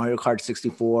 Or Mario Kart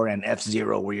 64 and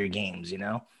F-Zero were your games, you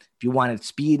know? If you wanted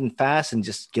speed and fast and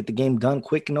just get the game done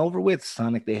quick and over with,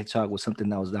 Sonic the Hedgehog was something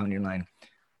that was down your line.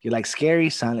 You like scary?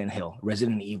 Silent Hill,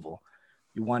 Resident Evil.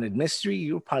 You wanted mystery?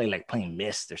 You were probably like playing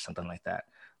Myst or something like that.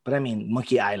 But I mean,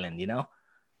 Monkey Island, you know?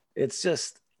 It's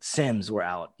just Sims were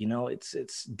out, you know?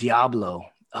 It's Diablo.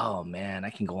 Oh, man,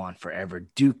 I can go on forever.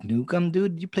 Duke Nukem,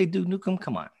 dude. You play Duke Nukem?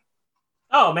 Come on.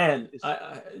 Oh, man.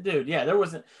 Dude, yeah, there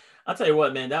wasn't. I'll tell you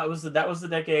what, man. That was the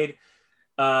decade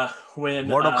when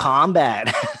Mortal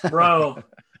Kombat. Bro,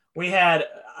 I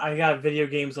got video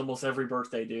games almost every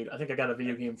birthday, dude. I think I got a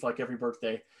video game for like every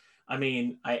birthday. I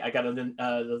mean, I got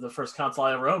the first console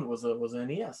I ever owned was an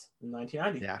NES in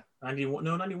 1990. Yeah. 91,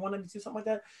 92, something like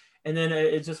that. And then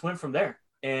it just went from there.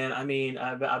 And I mean,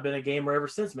 I've been a gamer ever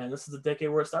since, man. This is the decade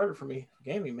where it started for me,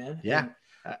 gaming, man. Yeah.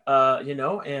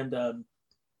 And,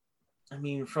 I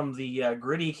mean, from the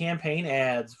gritty campaign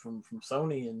ads from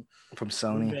Sony and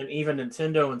even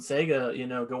Nintendo and Sega, you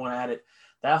know, going at it.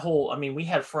 That whole, I mean, we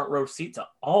had front row seat to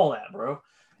all that, bro,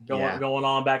 going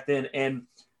on back then. And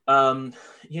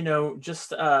you know, just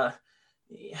God,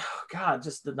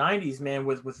 just the 90s, man,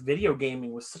 with video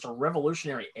gaming was such a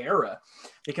revolutionary era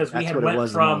because we had went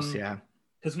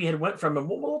from, and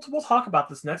we'll talk about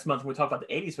this next month when we talk about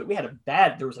the 80s, but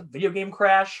there was a video game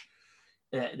crash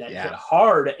that hit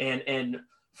hard, and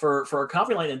for a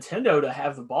company like Nintendo to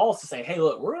have the balls to say, hey,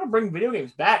 look, we're going to bring video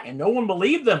games back, and no one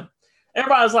believed them.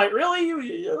 Everybody was like, really?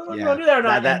 You going to do that or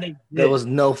not? There was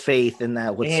no faith in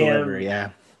that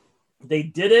whatsoever, they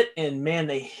did it, and man,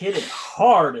 they hit it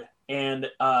hard. And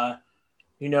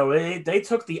you know, they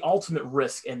took the ultimate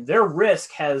risk, and their risk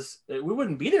we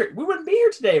wouldn't be there. We wouldn't be here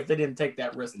today if they didn't take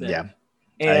that risk then. Yeah.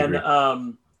 And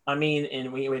I mean,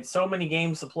 and we had so many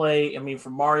games to play. I mean,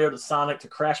 from Mario to Sonic to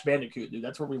Crash Bandicoot, dude.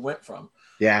 That's where we went from.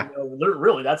 Yeah. You know,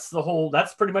 really, that's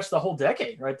pretty much the whole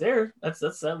decade right there. That's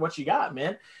what you got,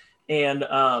 man. And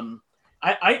I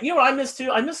you know what I miss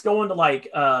too? I miss going to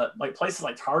like places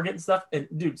like Target and stuff. And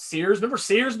dude, Sears. Remember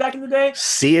Sears back in the day?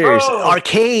 Sears.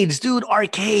 Arcades, dude.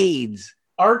 Arcades.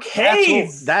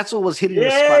 That's what was hitting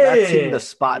the spot. That's hitting the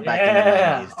spot back in the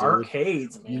 90s, dude.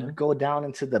 Arcades, man. You go down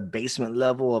into the basement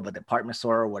level of a department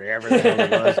store or whatever the hell it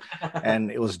was,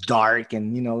 and it was dark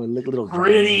and, you know, it looked a little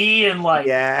gritty and like,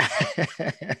 yeah.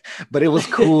 But it was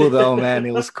cool though, man.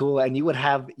 It was cool. And you would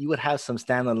have some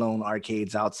standalone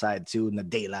arcades outside too in the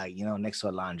daylight, you know, next to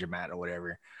a laundromat or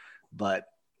whatever. But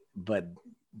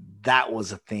that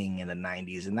was a thing in the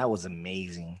 90s, and that was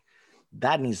amazing.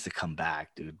 That needs to come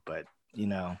back, dude. But you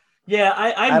know, yeah,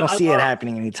 I don't see it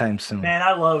happening anytime soon. Man,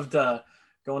 I loved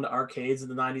going to arcades in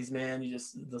the 90s, man. You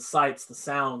just, the sights, the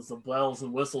sounds, the bells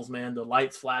and whistles, man, the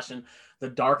lights flashing, the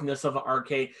darkness of an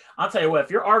arcade. I'll tell you what, if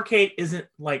your arcade isn't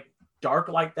like dark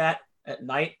like that at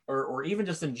night, or even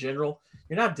just in general,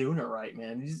 you're not doing it right,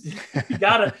 man. You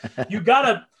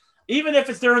gotta even if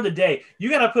it's during the day, you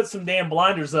gotta put some damn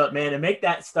blinders up, man, and make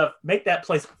that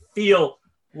place feel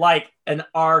like an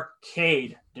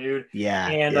arcade, dude. Yeah.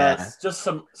 And just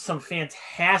some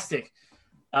fantastic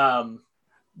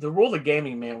the world of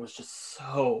gaming, man, was just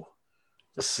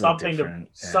something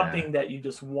that you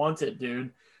just wanted,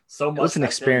 dude. So much. It was an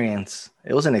experience.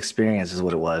 It was an experience is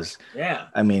what it was. Yeah.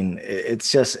 I mean, I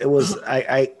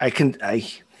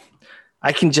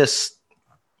can just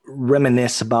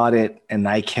reminisce about it, and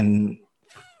I can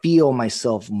feel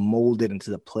myself molded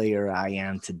into the player I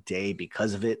am today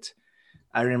because of it.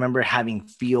 I remember having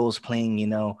feels playing, you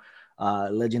know,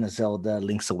 Legend of Zelda,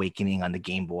 Link's Awakening on the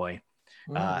Game Boy.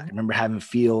 I remember having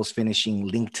feels finishing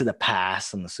Link to the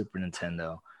Past on the Super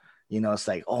Nintendo. You know, it's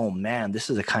like, oh man, this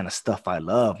is the kind of stuff I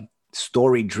love.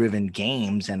 Story-driven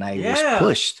games, and I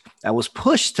was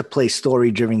pushed to play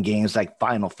story-driven games like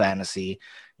Final Fantasy,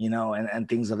 you know, and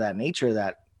things of that nature,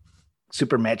 that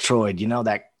Super Metroid, you know,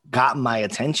 that got my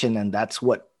attention, and that's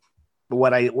what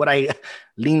I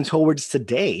lean towards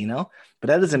today, you know. But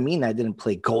that doesn't mean I didn't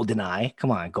play GoldenEye.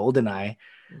 Come on, GoldenEye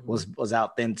was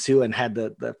out then too, and had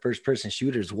the first person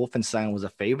shooters. Wolfenstein was a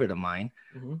favorite of mine.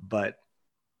 But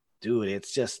dude,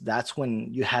 it's just, that's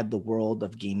when you had the world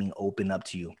of gaming open up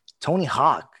to you. Tony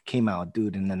Hawk came out,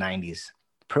 dude, in the 90s.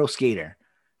 Pro Skater.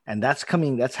 And that's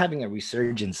having a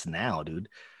resurgence now, dude.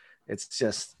 It's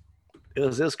just, it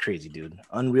was crazy, dude.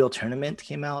 Unreal Tournament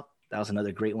came out. That was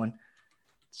another great one.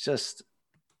 It's just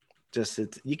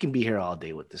you can be here all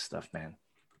day with this stuff, man.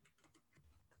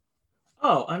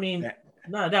 Oh, I mean,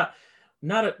 not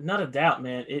a doubt,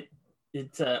 man.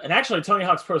 And actually Tony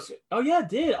Hawk's Pro. Oh yeah, it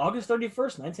did. August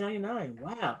 31st, 1999.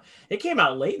 Wow. It came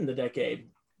out late in the decade.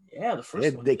 Yeah, the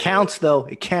first one. It counts though.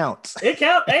 It counts. Hey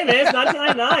man, it's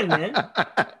 1999, man.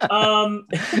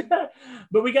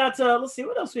 But we got let's see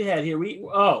what else we had here.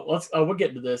 We'll get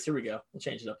into this. Here we go. We'll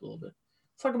change it up a little bit.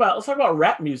 Let's talk about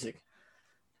rap music.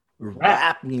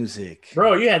 Rap music,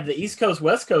 bro. You had the East Coast,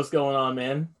 West Coast going on,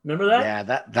 man. Remember that? Yeah,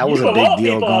 that was a big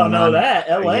deal. People know that.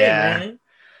 LA, man.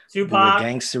 Tupac,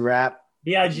 gangster rap,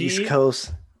 B.I.G., East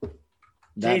Coast.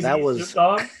 That was. Snoop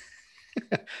Dogg.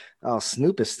 Oh,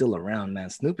 Snoop is still around,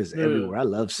 man. Snoop is everywhere. I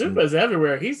love Snoop. Snoop is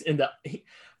everywhere. He's in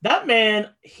that man.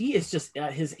 He is just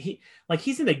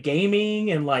he's into gaming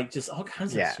and like just all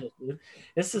kinds of shit, dude.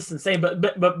 It's just insane.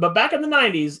 But back in the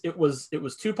 90s, it was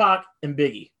Tupac and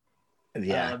Biggie.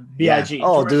 Yeah, B.I.G. Yeah.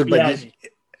 Oh, dude,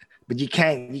 but you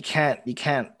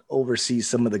can't oversee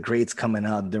some of the greats coming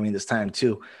out during this time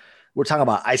too. We're talking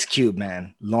about Ice Cube,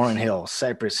 man, Lauryn Hill,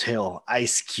 Cypress Hill,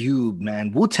 Ice Cube,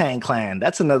 man, Wu-Tang Clan.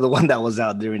 That's another one that was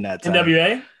out during that time.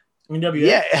 NWA.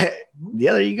 Yeah,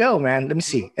 there you go, man. Let me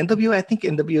see. NWA. I think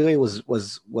NWA was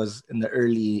in the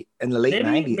late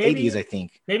 90s, 80s. I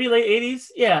think maybe late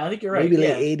 80s. Yeah, I think you're right. Maybe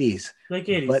late 80s. Late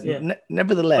 80s. But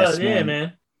nevertheless,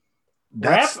 man.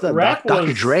 That's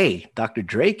Dr. Dre. Dr.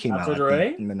 Dre came out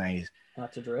in the 90s.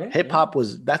 Dr. Dre. Hip hop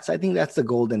I think that's the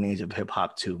golden age of hip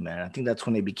hop too, man. I think that's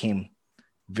when it became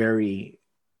very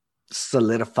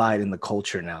solidified in the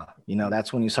culture now. You know,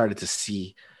 that's when you started to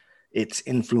see its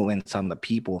influence on the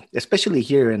people, especially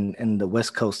here in the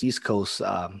West Coast, East Coast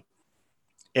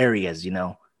areas. You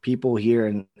know, people here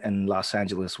in Los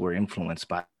Angeles were influenced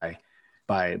by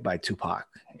Tupac,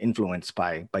 influenced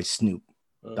by Snoop,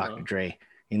 Dr. Dre.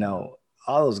 You know,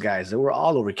 all those guys, they were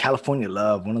all over. California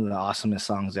Love, one of the awesomest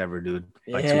songs ever, dude,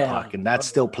 by Tupac, and that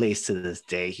still plays to this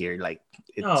day here. Like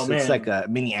it's like a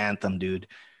mini anthem, dude.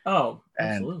 Oh,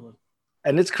 absolutely.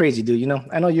 And it's crazy, dude. You know,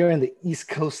 I know you're in the East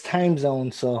Coast time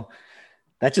zone, so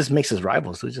that just makes us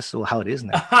rivals. It's just how it is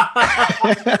now.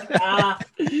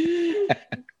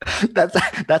 That's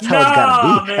how it's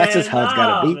gotta be. That's just how it's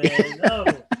gotta be. No.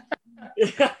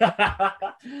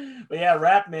 But yeah,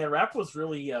 rap was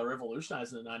really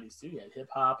revolutionized in the 90s too. You had hip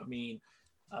hop. I mean,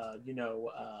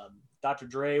 Dr.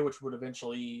 Dre, which would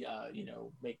eventually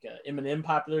make Eminem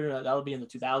popular. That would be in the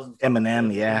 2000s.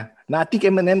 Eminem, yeah. No, I think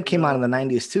Eminem came out in the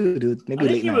 90s too, dude. Maybe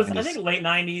late 90s. I think late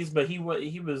 90s, but he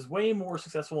was way more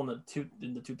successful in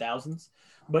the 2000s.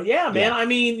 But yeah, man, I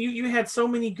mean, you had so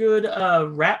many good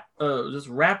rap. Just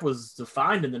rap was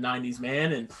defined in the 90s,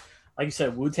 man, and like you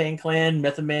said, Wu-Tang Clan,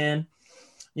 Method Man.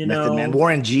 Method Man,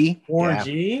 Warren G.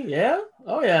 G, yeah.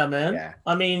 Oh yeah, man. Yeah.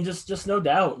 I mean, just no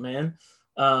doubt, man.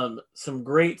 Some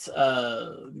great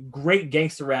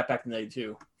gangster rap back in the day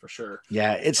too, for sure.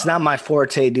 Yeah, it's not my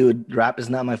forte, dude. Rap is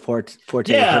not my forte.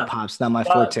 Yeah. Hip hop's not my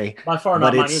forte. By far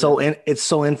not. But it's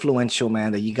so influential,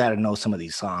 man, that you got to know some of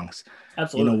these songs.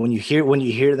 Absolutely. You know, when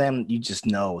you hear them, you just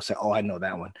know. Say, oh, I know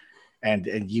that one, and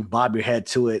you bob your head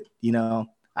to it. You know,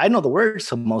 I know the words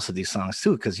to most of these songs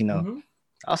too, because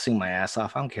I'll sing my ass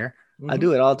off. I don't care. I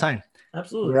do it all the time.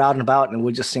 Absolutely. We're out and about and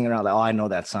we're just singing around like, oh, I know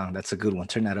that song. That's a good one.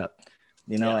 Turn that up.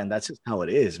 And that's just how it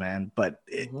is, man. But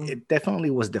it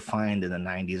definitely was defined in the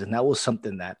 90s. And that was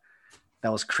something that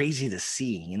was crazy to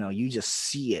see. You know, you just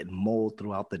see it mold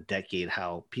throughout the decade,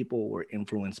 how people were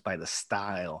influenced by the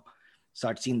style.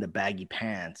 Start seeing the baggy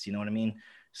pants, you know what I mean?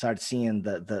 Start seeing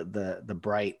the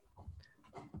bright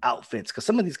outfits, because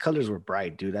some of these colors were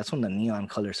bright, dude. That's when the neon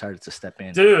color started to step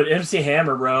in. Dude, MC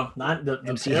Hammer, bro. Not the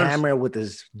MC Hammer with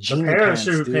his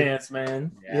parachute pants,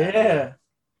 man. Yeah.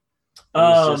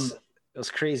 It was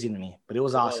crazy to me, but it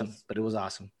was awesome.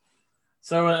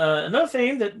 So another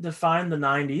thing that defined the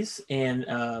 90s and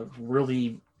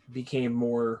really became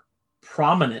more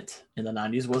prominent in the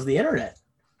 90s was the internet.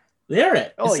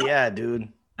 Oh, yeah, dude.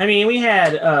 I mean, we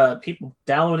had people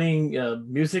downloading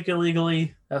music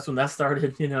illegally. That's when that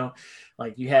started,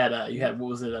 Like you had what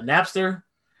was it, a Napster?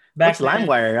 Back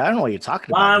LimeWire. I don't know what you're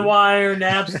talking about. LimeWire,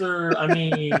 Napster. I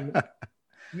mean,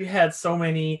 you had so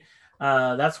many.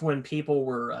 That's when people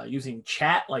were using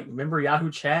chat. Like, remember Yahoo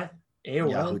Chat?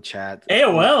 AOL? Yahoo Chat.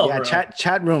 AOL. Yeah,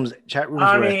 chat rooms. Chat rooms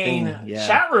were a thing. Yeah.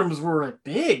 Chat rooms were a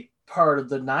big part of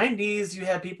the 90s. You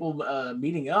had people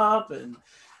meeting up and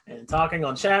talking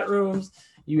on chat rooms.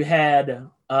 You had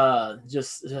the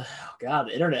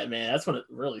internet, man. That's when it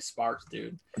really sparked,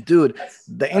 dude. Dude,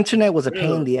 the internet was a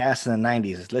pain in the ass in the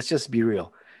 90s. Let's just be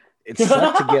real. It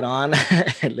sucked to get on.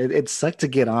 It sucked to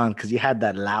get on because you had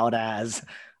that loud ass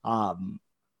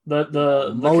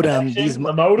the modem. These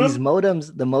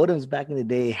modems, the modems back in the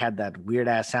day had that weird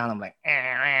ass sound. I'm like,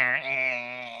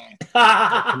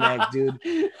 connect, dude.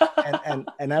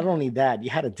 And not only that,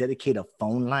 you had to dedicate a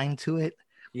phone line to it.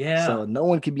 Yeah. So no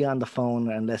one could be on the phone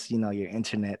unless your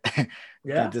internet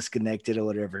got disconnected or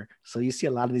whatever. So you see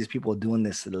a lot of these people doing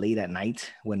this late at night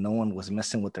when no one was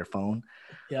messing with their phone.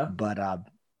 Yeah.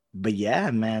 But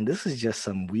yeah, man, this is just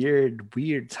some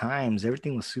weird times.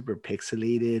 Everything was super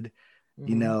pixelated.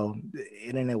 Mm-hmm. The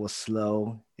internet was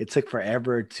slow. It took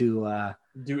forever to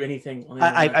do anything.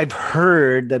 I've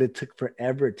heard that it took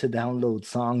forever to download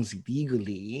songs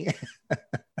legally.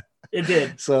 It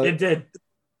did. It did.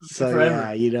 So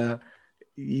forever. Yeah,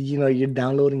 you're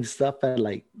downloading stuff at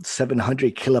like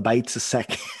 700 kilobytes a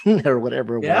second or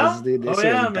whatever it was, dude. This was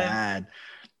bad. Man.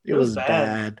 It was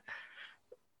bad.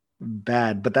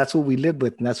 Bad, but that's what we lived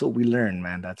with, and that's what we learned,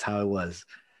 man. That's how it was.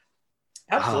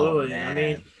 Absolutely. I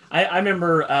mean, I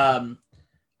remember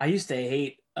I used to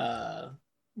hate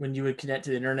when you would connect to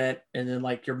the internet and then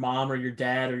like your mom or your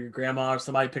dad or your grandma or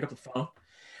somebody pick up the phone.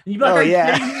 And you'd be like, are you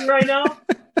kidding me right now?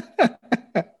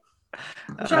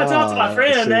 I'm trying to talk to my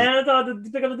friend, man. I thought to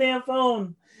pick up the damn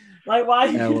phone. Like,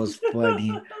 why? That was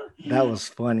funny. That was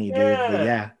funny, dude. Yeah. But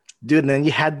yeah, dude. And then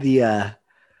you had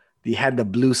the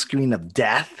blue screen of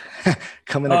death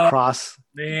coming across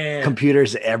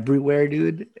computers everywhere,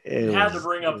 dude. You had to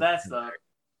bring up that stuff.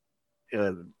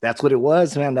 That's what it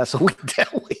was, man. That's what we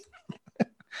dealt with.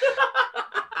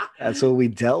 That's what we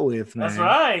dealt with, man. That's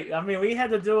right. I mean, we had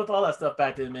to deal with all that stuff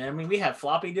back then, man. I mean, we had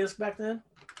floppy disk back then.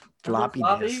 Floppy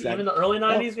disk. Even the early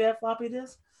 90s, we had floppy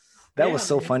disk. That was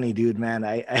so funny, dude, man.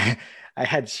 I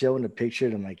had shown a picture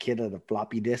to my kid of the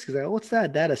floppy disk. He's like, what's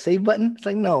that, Dad? A save button? It's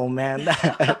like, no, man.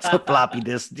 That's a floppy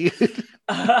disk, dude.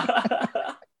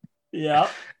 Yeah.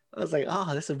 I was like,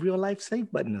 oh, that's a real life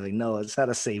save button. Like, no, it's not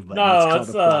a save button. No, called it's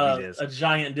a floppy disk. a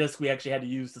giant disk we actually had to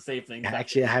use to save things.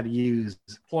 Actually, I had to use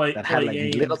play had like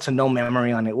games. little to no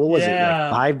memory on it. What was it?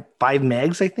 Like five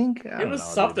megs, I think. It was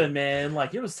something, dude. Man.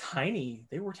 Like it was tiny.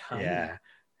 They were tiny. Yeah.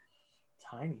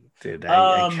 Tiny. Dude,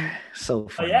 so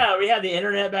funny. Yeah, we had the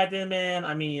internet back then, man.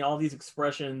 I mean, all these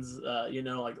expressions,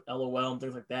 like LOL and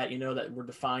things like that, that were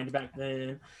defined back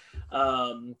then.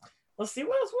 Let's see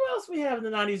what else we have in the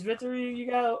 90s. Victor, you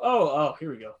got oh,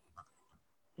 here we go.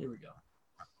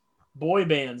 Boy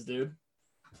bands, dude.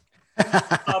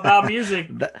 About music.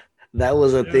 That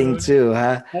was a thing too,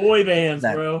 huh? Boy bands,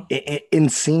 bro.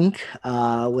 NSYNC.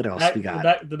 What else we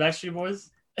got? The Backstreet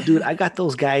Boys. Dude, I got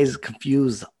those guys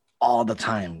confused all the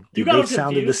time. Dude, they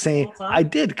sounded the same. I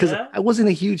did because I wasn't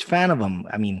a huge fan of them.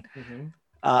 I mean,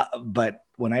 but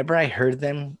whenever I heard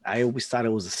them, I always thought it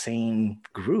was the same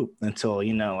group until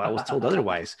I was told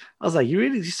otherwise. I was like, "You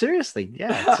really seriously?"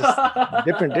 Yeah, it's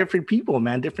just different people,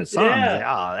 man, different songs. Yeah. Like,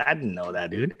 oh, I didn't know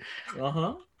that, dude.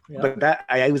 Yep. But that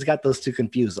I always got those two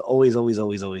confused. Always.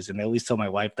 And I always tell my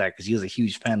wife that because she was a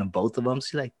huge fan of both of them.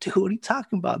 She's like, dude, what are you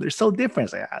talking about? They're so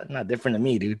different. Like, not different to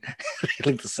me, dude.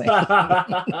 They look the same.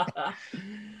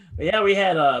 Yeah, we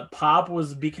had hip hop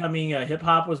was becoming,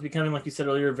 like you said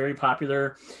earlier, very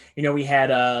popular. We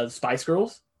had Spice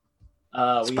Girls.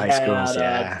 Girls,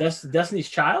 yeah. Destiny's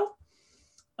Child.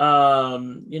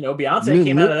 Beyonce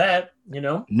came out of that.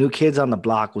 New Kids on the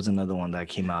Block was another one that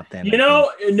came out then. No,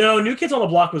 New Kids on the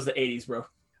Block was the 80s, bro.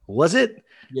 Was it?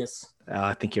 Yes.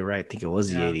 I think you're right. I think it was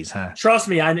the 80s, huh? Trust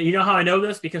me, you know how I know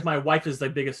this? Because my wife is the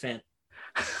biggest fan.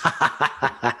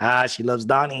 She loves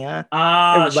Donnie, huh?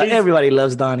 Everybody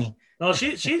loves Donnie. No,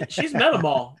 she's met them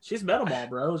all. She's met them all,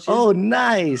 bro.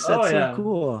 Nice. That's so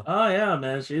cool. Oh yeah,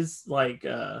 man. She's like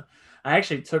I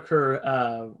actually took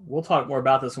her we'll talk more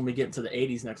about this when we get into the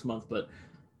 80s next month, but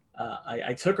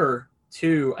I took her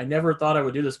to, I never thought I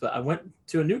would do this, but I went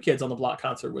to a New Kids on the Block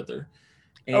concert with her.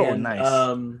 And,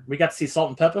 nice. We got to see Salt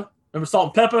and Pepper. Remember Salt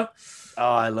and Pepper?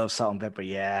 Oh, I love Salt and Pepper.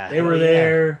 Yeah. They were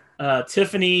there.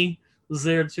 Tiffany was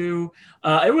there too.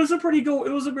 It was a pretty cool.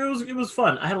 It was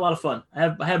fun. I had a lot of fun.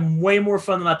 I had way more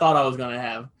fun than I thought I was going to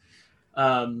have.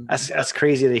 That's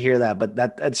crazy to hear that, but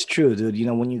that's true, dude.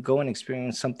 When you go and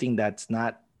experience something that's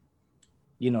not,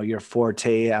 your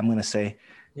forte, I'm going to say,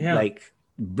 like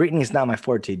Britney's not my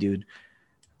forte, dude.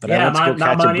 But I went to go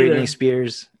catch a Britney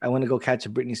Spears. I went to go catch a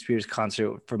Britney Spears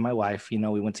concert for my wife. We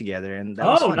went together, and that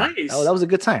was fun. Nice. That was a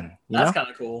good time. That's kind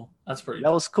of cool. That's pretty.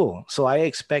 That was cool. So I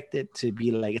expect it to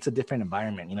be like it's a different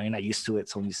environment. You're not used to it.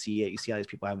 So when you see it, you see all these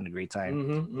people having a great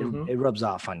time. It rubs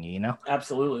off on you.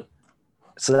 Absolutely.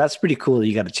 So that's pretty cool that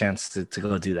you got a chance to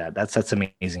go do that. That's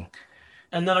amazing.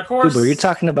 And then of course, dude, but you're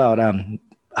talking about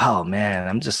oh man,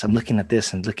 I'm looking at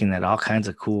this and looking at all kinds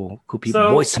of cool people.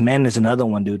 So, Boyz II Men is another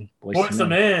one, dude. Boyz II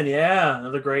Men, yeah,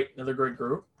 another great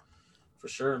group for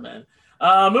sure, man.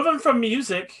 Moving from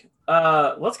music,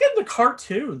 let's get into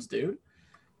cartoons, dude.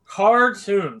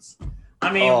 Cartoons.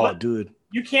 I mean, dude,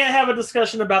 you can't have a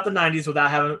discussion about the 90s without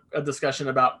having a discussion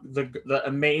about the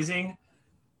amazing.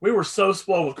 We were so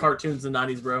spoiled with cartoons in the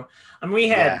 90s, bro. I mean, we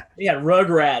had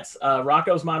Rugrats,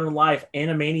 Rocko's Modern Life,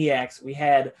 Animaniacs. We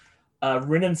had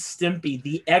Ren and Stimpy,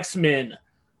 the X-Men.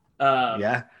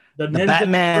 The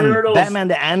Batman, Turtles, Batman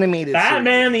the animated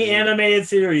series, animated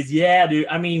series. Yeah, dude.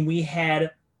 I mean, we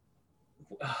had.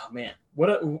 Oh man,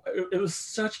 it was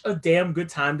such a damn good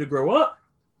time to grow up.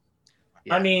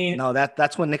 Yeah. I mean, no,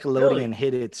 that's when Nickelodeon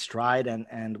hit its stride,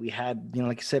 and we had,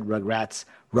 like you said, Rugrats,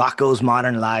 Rocko's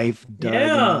Modern Life,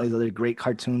 Doug, these other great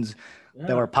cartoons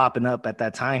that were popping up at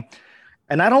that time.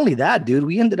 And not only that, dude,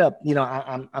 we ended up,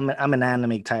 I'm an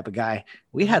anime type of guy.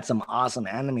 We had some awesome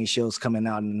anime shows coming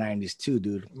out in the 90s too,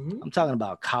 dude. I'm talking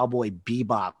about Cowboy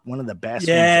Bebop, one of the best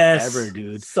ones ever,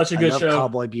 dude. Such a good show.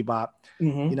 Cowboy Bebop.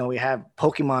 We have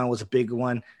Pokemon was a big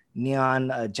one.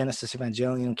 Neon Genesis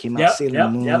Evangelion came out. Sailor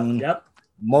Moon. Yep.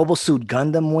 Mobile Suit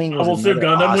Gundam Wing was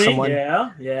another awesome one.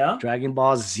 Yeah. Dragon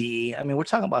Ball Z. I mean, we're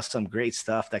talking about some great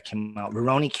stuff that came out.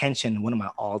 Rurouni Kenshin, one of my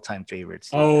all-time favorites.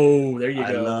 Oh, there you go.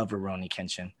 I love Rurouni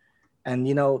Kenshin. And,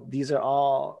 these are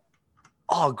all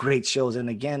great shows. And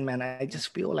again, man, I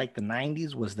just feel like the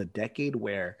 90s was the decade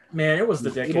where... Man, it was the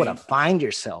decade. You were to find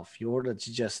yourself. You were to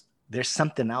just... There's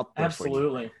something out there for you.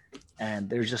 Absolutely. And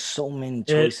there's just so many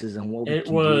choices and what we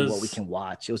can do, what we can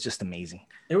watch. It was just amazing.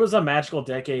 It was a magical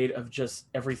decade of just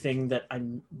everything that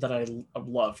I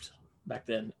loved back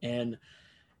then. And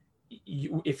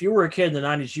if you were a kid in the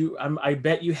 90s, I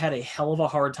bet you had a hell of a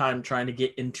hard time trying to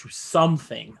get into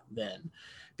something then,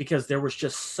 because there was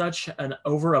just such an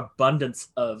overabundance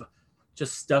of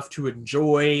just stuff to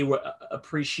enjoy,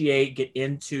 appreciate, get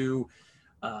into.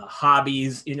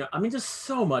 hobbies, you know, I mean, just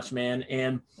so much, man.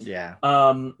 And yeah.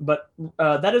 But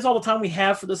that is all the time we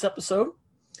have for this episode.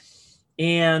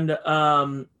 And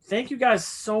thank you guys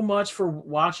so much for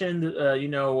watching, you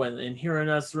know, and hearing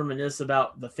us reminisce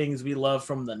about the things we love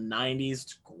from the 90s.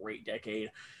 It's a great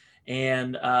decade.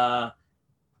 And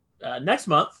next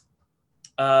month,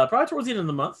 probably towards the end of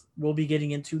the month, we'll be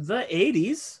getting into the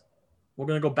 80s. We're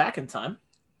going to go back in time.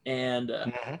 And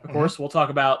of course, we'll talk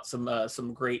about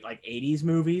some great like 80s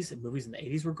movies. And movies in the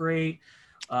 80s were great.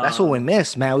 That's what we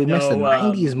missed, man. We missed the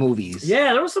 90s movies.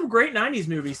 Yeah, there were some great 90s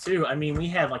movies too. I mean, we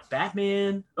had like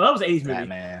Batman. Oh, that was an 80s movie.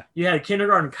 Batman. You had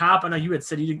Kindergarten Cop. I know you had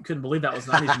said you couldn't believe that was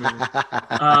an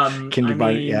 90s movie.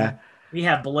 Kindergarten, yeah. We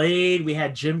had Blade. We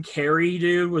had Jim Carrey,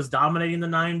 dude, was dominating the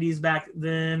 90s back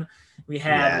then. We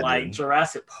had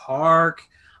Jurassic Park.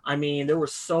 I mean, there were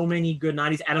so many good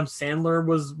 90s. Adam Sandler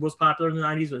was popular in the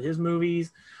 90s with his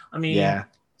movies. I mean,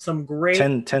 some great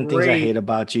 10 things I hate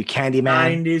about you.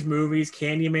 Candyman. 90s movies.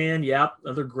 Candyman. Yep.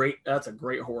 That's a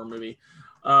great horror movie.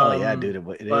 Oh, yeah, dude.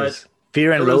 It is.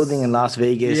 Fear and Loathing in Las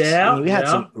Vegas. Yeah. I mean, we had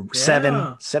some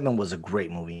Seven. Seven was a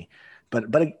great movie.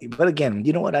 But again,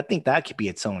 you know what? I think that could be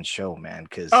its own show, man.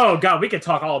 Because oh god, we could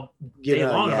talk all day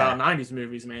long about 90s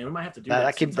movies, man. We might have to do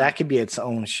that. That could be its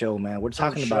own show, man. We're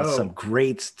talking about some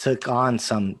greats took on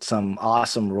some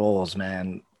awesome roles,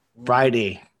 man.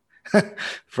 Friday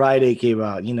came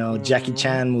out. You know, Jackie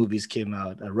Chan movies came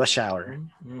out. Rush Hour.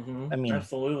 I mean,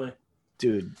 absolutely,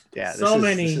 dude. Yeah, this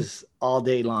is all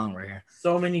day long right here.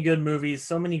 So many good movies.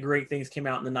 So many great things came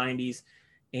out in the 90s.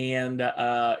 And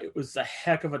it was a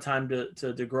heck of a time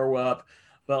to grow up.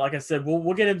 But like I said,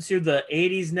 we'll get into the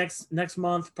 80s next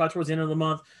month, probably towards the end of the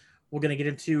month. We're going to get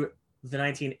into the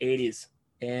 1980s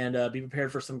and be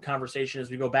prepared for some conversation as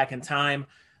we go back in time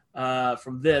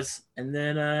from this. And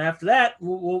then after that,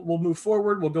 we'll move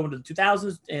forward. We'll go into the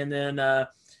 2000s and then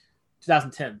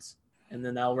 2010s. And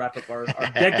then that'll wrap up our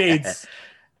decades.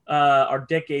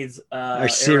 Our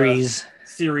series,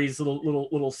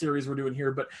 little series we're doing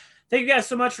here. But thank you guys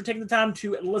so much for taking the time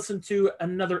to listen to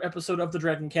another episode of the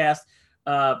Dragon Cast.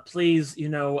 Please, you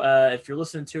know, if you're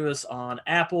listening to us on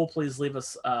Apple, please leave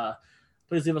us a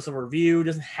review. It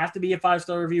doesn't have to be a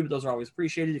 5-star review, but those are always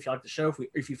appreciated. If you like the show,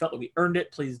 if you felt that we earned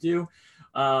it, please do.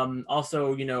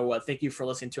 Also, you know, thank you for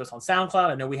listening to us on SoundCloud.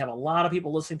 I know we have a lot of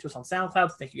people listening to us on SoundCloud.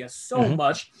 So thank you guys so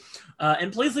much.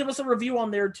 And please leave us a review on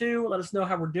there too. Let us know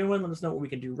how we're doing. Let us know what we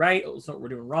can do right. Let us know what we're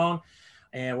doing wrong.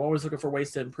 And we're always looking for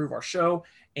ways to improve our show.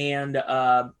 And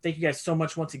thank you guys so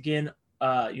much once again.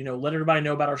 You know, let everybody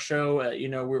know about our show. You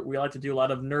know, we like to do a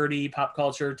lot of nerdy pop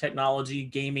culture, technology,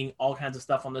 gaming, all kinds of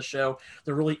stuff on the show.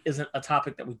 There really isn't a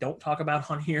topic that we don't talk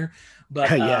about on here.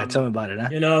 But yeah, tell me about it. Huh?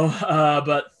 You know,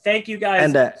 but thank you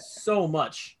guys so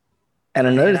much. And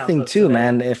another thing too,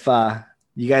 man, if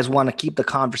you guys want to keep the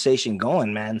conversation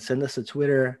going, man, send us a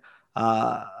Twitter.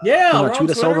 Tweet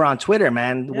us over on Twitter,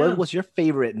 man. Yeah. What was your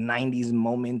favorite 90s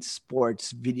moment,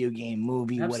 sports, video game,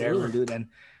 movie, whatever, dude?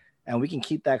 And we can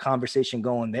keep that conversation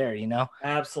going there, you know?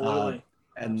 Absolutely.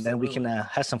 Then we can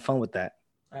have some fun with that.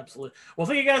 Absolutely. Well,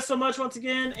 thank you guys so much once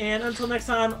again. And until next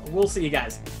time, we'll see you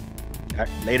guys. All right,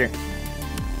 later.